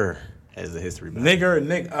nigger has a history. behind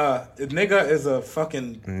Nigga is a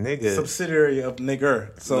fucking it. Nigga. subsidiary of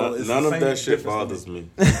nigger. So it's None the of same that shit difference bothers me.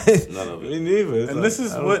 None of Me it. neither. It's And like, this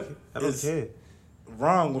is I don't- what I don't is- care.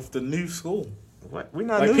 wrong with the new school. What? We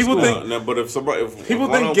not Like, new people school. think- No, but if somebody, if People if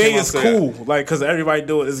one think of them gay came out is and said, cool, like, because everybody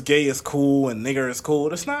do it. It's gay is cool and nigger is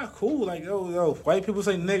cool. It's not cool. Like, yo, white people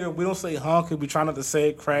say nigger. We don't say honky. We try not to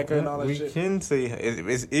say cracker and all that we shit. can say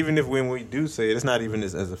it's even if when we do say it, it's not even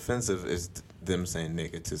as offensive as them saying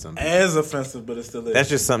nigga to some people. As offensive, but it still is. That's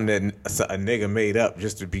just something that a nigga made up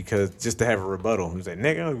just to have a rebuttal. He's like,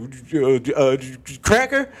 nigga,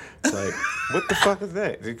 cracker? Like, what the fuck is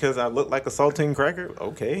that? Because I look like a saltine cracker?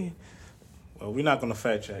 Okay. Well, we're not gonna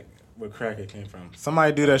fact check where cracker came from.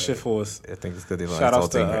 Somebody do that shit for us. I think it's because they like Shout outs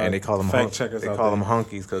to, saltine, and they call them fact checkers They out call there. them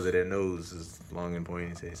honkies because of their nose is long and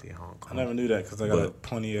pointy. So they say honk. I never knew that because I got a But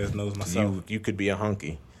pointy ass nose myself. You could be a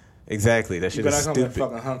honky. Exactly. That shit But is I come like stupid.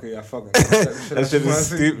 fucking hunky. I fucking. That shit is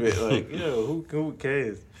stupid. Like, who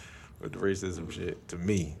cares with the racism shit? To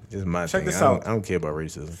me, just my Check thing. this I don't, out. I don't care about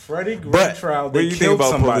racism. Freddie Gray But trial. what They do you think killed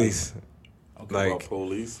about somebody. police? about Like,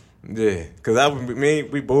 police. yeah, because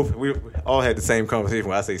we all had the same conversation.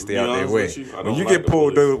 When I say stay To be out their honest way. with you, I When don't you like get the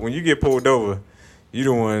pulled police. over, you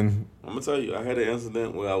the one. I'm gonna tell you, I had an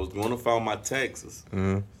incident where I was going to file my taxes.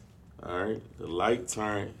 Mhm. All right, the light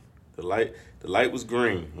turned. The light was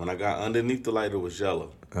green. When I got underneath the light, it was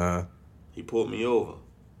yellow. He pulled me over.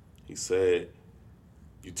 He said,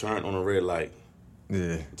 "You turned on a red light."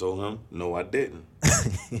 Yeah. I told him, "No, I didn't."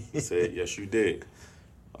 He said, "Yes, you did."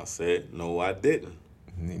 I said, "No, I didn't."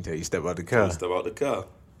 Until you step out the I car. step out the car.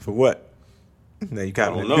 For what? Now you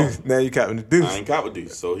copping don't the know. deuce. Now you copping the deuce. I ain't cop with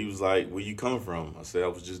these. So he was like, "Where you coming from?" I said, "I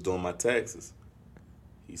was just doing my taxes."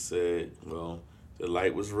 He said, "Well, the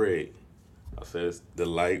light was red." I said, "The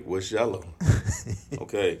light was yellow."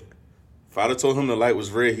 Okay. If I'd have told him the light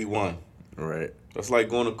was red, he won. Right. That's like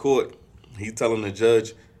going to court. He telling the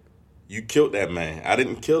judge, "You killed that man. I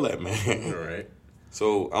didn't kill that man." Right.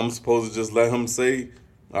 So I'm supposed to just let him say,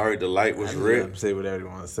 "All right, the light was red." Say whatever you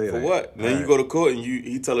want to say. For like, what? Then you alright. go to court and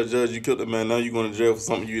he tell the judge you killed the man. Now you going to jail for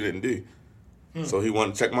something you didn't do. So he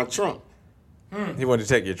wanted to check my trunk. He wanted to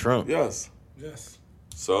check your trunk. Yes. Yes.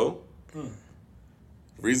 So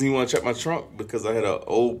reason he want to check my trunk because I had an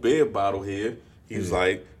old beer bottle here. He was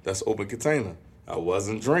like, "That's open container." I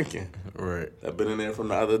wasn't drinking. Right. I've been in there from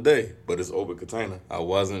the other day, but it's open container. I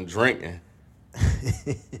wasn't drinking.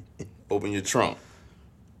 Open your trunk.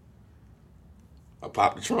 I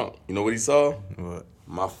popped the trunk. You know what he saw? What?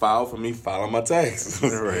 My file for me filing my taxes.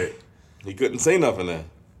 Right. He couldn't say nothing there.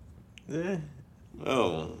 Yeah.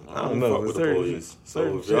 No, I don't don't know. fuck with the Certain police. shit- So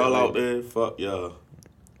certain if y'all shit, out like- there, fuck y'all.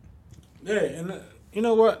 Yeah, and you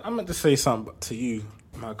know what? I meant to say something to you,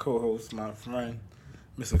 my co-host, my friend,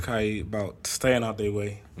 Mr. Kai, about staying out their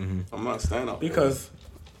way. I'm not staying out Because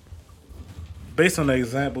based on the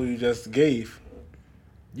example you just gave,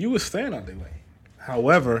 you was staying out their way.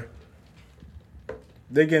 However,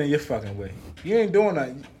 they get in your fucking way. You ain't doing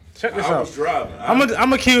that. Check this I out. was driving. I'm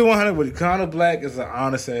gonna keep it 100 with you. Conor Black is an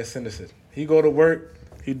honest ass citizen. He go to work,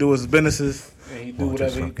 he do his businesses, and he do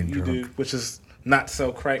Walter's whatever fucking he drunk. do, which is not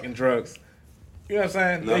sell crack and drugs. You know what I'm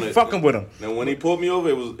saying? No, They fucking with him. Now when he pulled me over,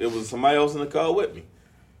 it was somebody else in the car with me.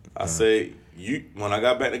 I said, when I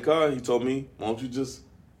got back in the car, he told me, why don't you just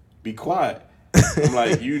be quiet? I'm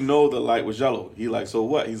like, you know the light was yellow. He like, so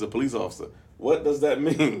what? He's a police officer. What does that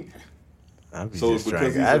mean? I'd be So just because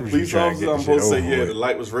trying, he's I'd a be police trying to officer, get I'm the supposed to shit say, yeah, over the with.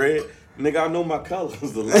 light was red. Nigga, I know my colors.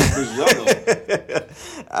 The light was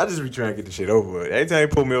yellow. I just be trying to get the shit over with. Every time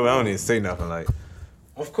he pull me over, I don't even say nothing. Like,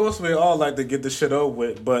 Of course, we all like to get the shit over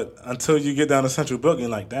with, but until you get down to Central Book, you're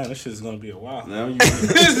like, damn, this shit is gonna be a while. Now you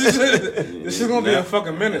This shit gonna be a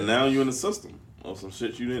fucking minute. Now you in the system of some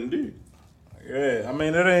shit you didn't do. Yeah, I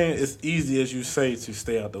mean, it ain't as easy as you say to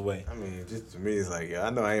stay out the way. I mean, just to me, it's like, yeah,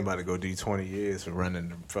 I know I ain't about to go do 20 years for running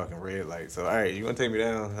the fucking red light. So, all right, you gonna take me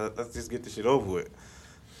down? Let's just get the shit over with.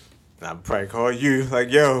 And I'll probably call you,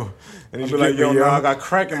 like, yo. And I'll you be like, yo, yo. I got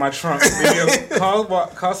crack in my trunk.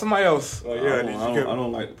 call somebody else. Oh, I yeah,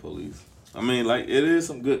 don't like the police. I mean, like, it is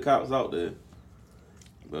some good cops out there.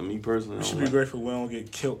 But me personally, I We should don't be like, grateful we don't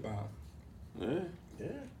get killed by them. yeah,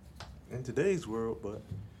 In today's world, but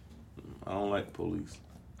I don't like the police.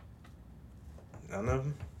 none of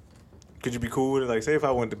them. Could you be cool with it? Like, say if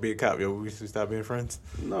I wanted to be a cop, yo, we should stop being friends?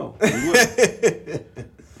 No, you wouldn't.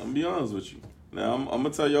 I'm gonna be honest with you. Now, I'm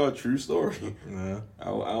gonna tell y'all a true story. No.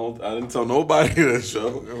 I didn't tell nobody that show.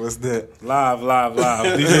 What's that? Live.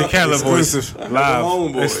 DJ Khaled voice. Exclusive.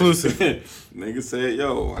 Live. Exclusive. Nigga said,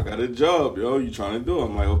 yo, I got a job, yo. You trying to do it?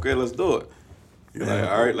 I'm like, okay, let's do it. He's like,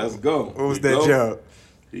 all right, let's go. What was We that go. job?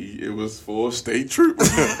 It was for a state trooper.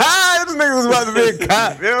 This nigga was about to be a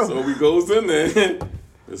cop, yo. So we goes in there.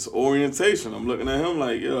 It's orientation. I'm looking at him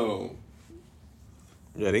like, yo.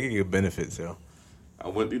 Yeah, they can get benefits, yo. I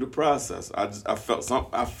went through the process. I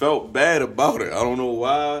felt bad about it. I don't know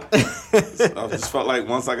why. I just felt like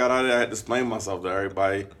once I got out of there, I had to explain myself to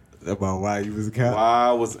everybody About why you was a cop? why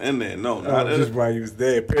I was in there. No, not just that. why you was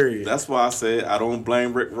there, period. That's why I said I don't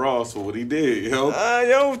blame Rick Ross for what he did. Yo,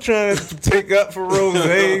 Yo, trying to take up for Rose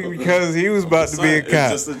because he was about to be a It's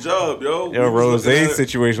cop. just a job, yo. Yo, We was looking at Rose's it.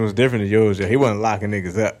 situation was different than yours. Yo. He wasn't locking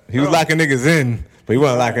niggas up. He was locking niggas in, but he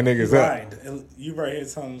wasn't locking niggas up. Right. And you right here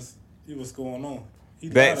telling us what's going on. He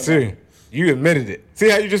lied That about too. it. You admitted it. See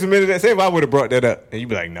how you just admitted that? Say if I would have brought that up, and you'd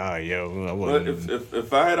be like, nah, yo, I But wasn't.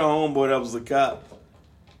 if I had a homeboy that was a cop,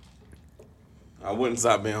 I wouldn't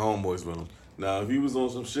stop being homeboys with him. Now, if he was on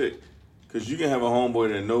some shit, because you can have a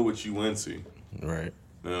homeboy that know what you into. Right.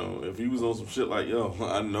 Now, if he was on some shit like, yo,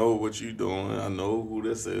 I know what you doing, I know who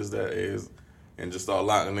this is, that is, and just start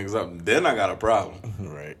locking niggas up, then I got a problem.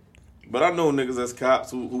 Right. But I know niggas that's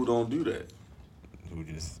cops who don't do that. Who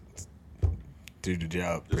just do the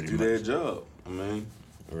job Just pretty do much. their job. I mean,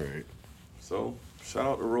 Right. so shout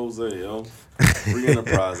out to Rose, yo. Free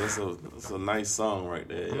Enterprise. That's a nice song right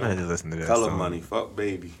there. I'm Yo. not just listening to that Color song. Money, fuck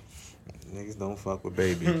baby. Niggas don't fuck with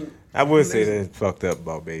Baby. I would say that fucked up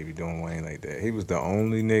about Baby doing Wayne like that. He was the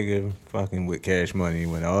only nigga fucking with Cash Money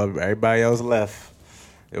when everybody else left.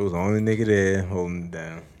 It was the only nigga there holding it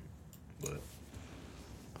down. But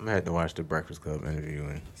I'm gonna have to watch the Breakfast Club interview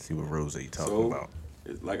and see what Rose talking So, about.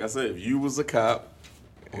 like I said, if you was a cop,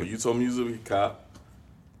 or you told me you was a cop,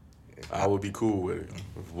 I would be cool with it.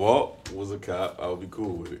 If Walt was a cop, I would be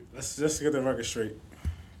cool with it. Let's just get the record straight.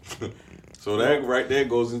 So that right there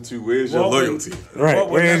goes into where's your Walt would- loyalty? Right. What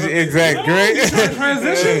would Where's never be- exact No, right? you trying to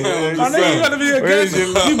transition. I'm My just nigga, you saying. got to be a Where's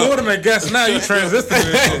guest. You more than a guest now. You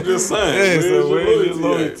transitioning. I'm just saying. Yeah, where's so your where's your loyalty?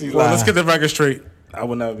 loyalty at? Well, lie? let's get the record straight. I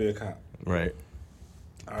would never be a cop. Right.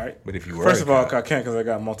 All right. But if you were First a of all, cop, I can't because I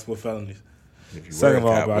got multiple felonies. if you second were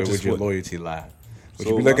of all, a cop, but I where just would your wouldn't. loyalty lie? Would So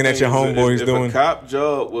you be my looking at thing your is, homeboys if doing? a cop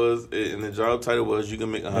job was, and the job title was, you can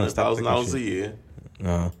make $100,000 a year.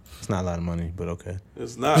 No, it's not a lot of money, but okay.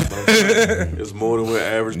 It's not, but I'm saying it's more than what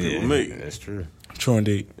average people make. That's true. True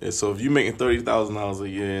indeed. And so if you're making $30,000 a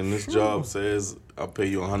year, and this job says I'll pay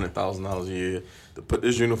you $100,000 a year to put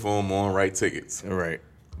this uniform on, write tickets, All right.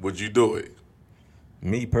 would you do it?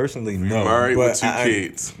 Me personally, no. married but with two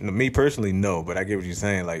kids. Me personally, no. But I get what you're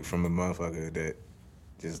saying. Like from a motherfucker that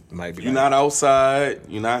just might be. You're like, not outside,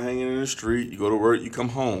 you're not hanging in the street, you go to work, you come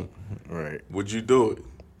home. right. Would you do it?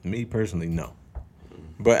 Me personally, no.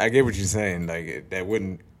 But I get what you're saying. Like that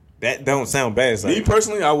wouldn't. That don't sound bad. It's Me like,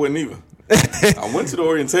 personally, I wouldn't either. I went to the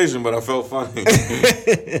orientation, but I felt funny.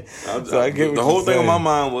 So I get what the whole you're thing on my saying.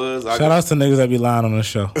 mind was Shout outs to niggas that be lying on the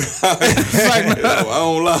show. I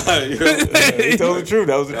don't lie. Yo. He told the truth.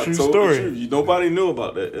 That was a I true told the story. truth. Nobody knew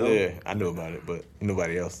about that. Yo. Yeah, I knew about it, but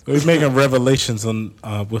nobody else. We're making revelations on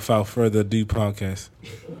Without Further Ado podcast.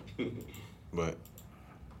 But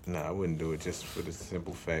nah, I wouldn't do it just for the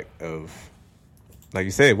simple fact of, like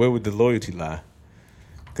you said, where would the loyalty lie?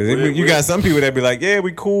 Because you got some people that be like, yeah,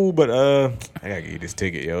 we cool, but I gotta get you this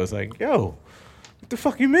ticket, yo. It's like, yo, what the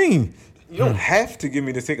fuck you mean? You don't have to give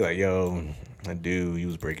me this ticket. Like, yo, I do. You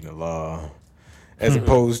was breaking the law. As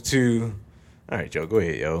opposed to, all right, yo, go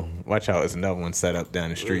ahead, yo. Watch out, there's another one set up down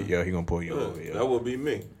the street, yo. He gonna pull you over, yo. That would be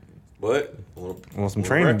me. But Want some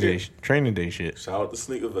training day shit. Shout out to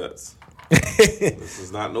sneaker vets. This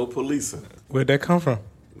is not no policing. Where'd that come from?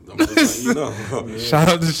 I'm just letting you know. Shout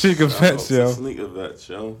out to Chica Shout out Fetch, to yo. sneaker vets,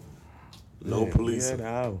 yo. No policing.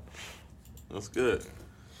 Yeah, That's good.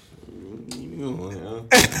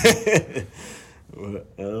 What,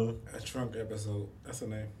 A trunk episode. That's the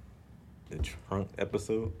name. the trunk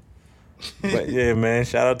episode. But yeah, man,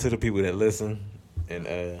 shout out to the people that listen and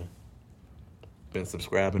been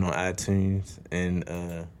subscribing on iTunes and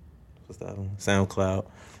what's that one? SoundCloud.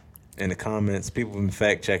 In the comments, people been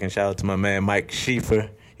fact checking. Shout out to my man Mike Schieffer.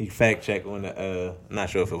 He fact checked on the I'm not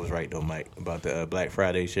sure if it was right though, Mike, about the Black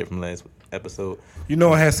Friday shit from last episode. You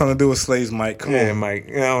know it has something to do with slaves, Mike. Come Yeah, on. Mike.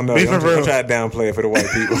 I don't know. Be I'm for real. trying to downplay it for the white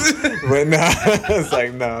people. But nah, it's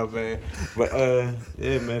like, nah, man. But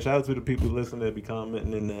yeah, man, shout out to the people listening that be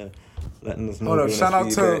commenting and letting us know. Hold up. giving Shout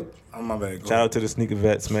us out feedback. to. Oh, my bad. Go Shout out to the sneaker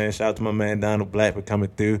vets, man. Shout out to my man Donald Black for coming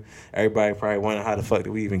through. Everybody probably wondering how the fuck did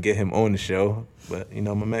we even get him on the show. But, you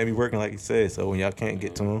know, my man be working like he said. So when y'all can't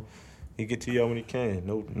get to him, he get to y'all when he can.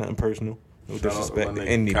 No, nothing personal. No Shout out disrespect my to nigga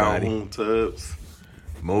anybody. Calhoun Tubbs,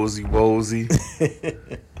 Mosey Wozy,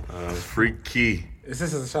 Freak Key. Is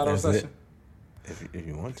this a shout out That's it. session? If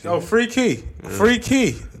you want to. Oh, Free Key. Free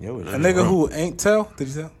Key. Yo, A nigga who ain't tell. Did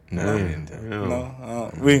you tell? No, he didn't tell.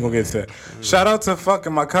 No, we ain't gonna get to that. Shout out to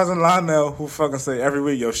fucking my cousin Lionel who fucking say every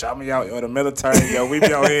week, yo, shout me out, yo, the military, yo, we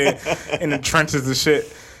be out here in the trenches and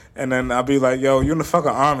shit. And then I'll be like, yo, you in the fucking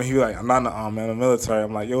army? He be like, I'm not in the army, I'm in the military.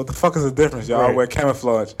 I'm like, yo, what the fuck is the difference, yo? I Right. wear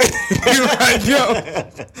camouflage. He like,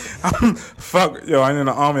 yo, fuck, yo, I ain't in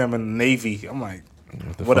the army, I'm in the Navy. I'm like,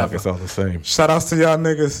 What the whatever. fuck, it's all the same. Shout outs to y'all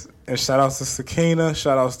niggas. And shout outs to Sakina.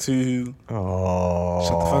 Shout outs to. Oh.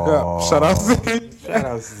 Shut the fuck up. Shout outs to. Shout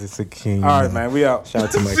out to Sakine. All right, man, we out. Shout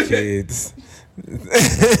out to my kids.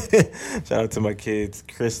 Shout out to my kids,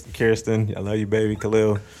 Kirsten. I love you, baby.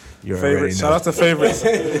 Khalil. You already Favorites. know. Shout out to favorites.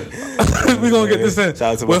 We gonna get this in.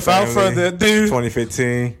 Shout out to my Without family. further ado.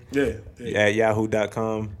 2015 Yeah. at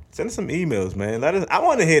yahoo.com. Send us some emails, man. Let us. I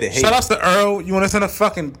want to hear the hate. Shout outs to Earl. You want to send a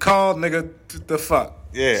fucking call, nigga? The fuck.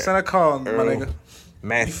 Yeah. Send a call, my Earl. nigga.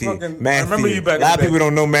 Matthew. You fucking- I Matthew. remember you back A lot in of the day. people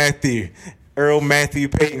don't know Matthew. Earl Matthew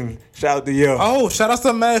Payton. Shout out to yo. Oh, shout outs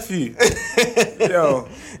to Matthew. Yo,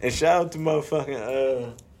 And shout out to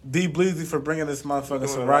motherfucking D Bleezy for bringing this motherfucking doing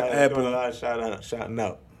some a rock lot apple. of shouting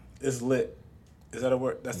out. It's lit. Is that a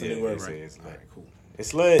word? That's the Yeah, new word, they say right? it's lit. All right, cool.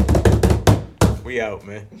 It's lit. We out,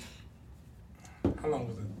 man. How long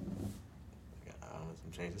was it?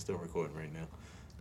 Some change. It's still recording right now.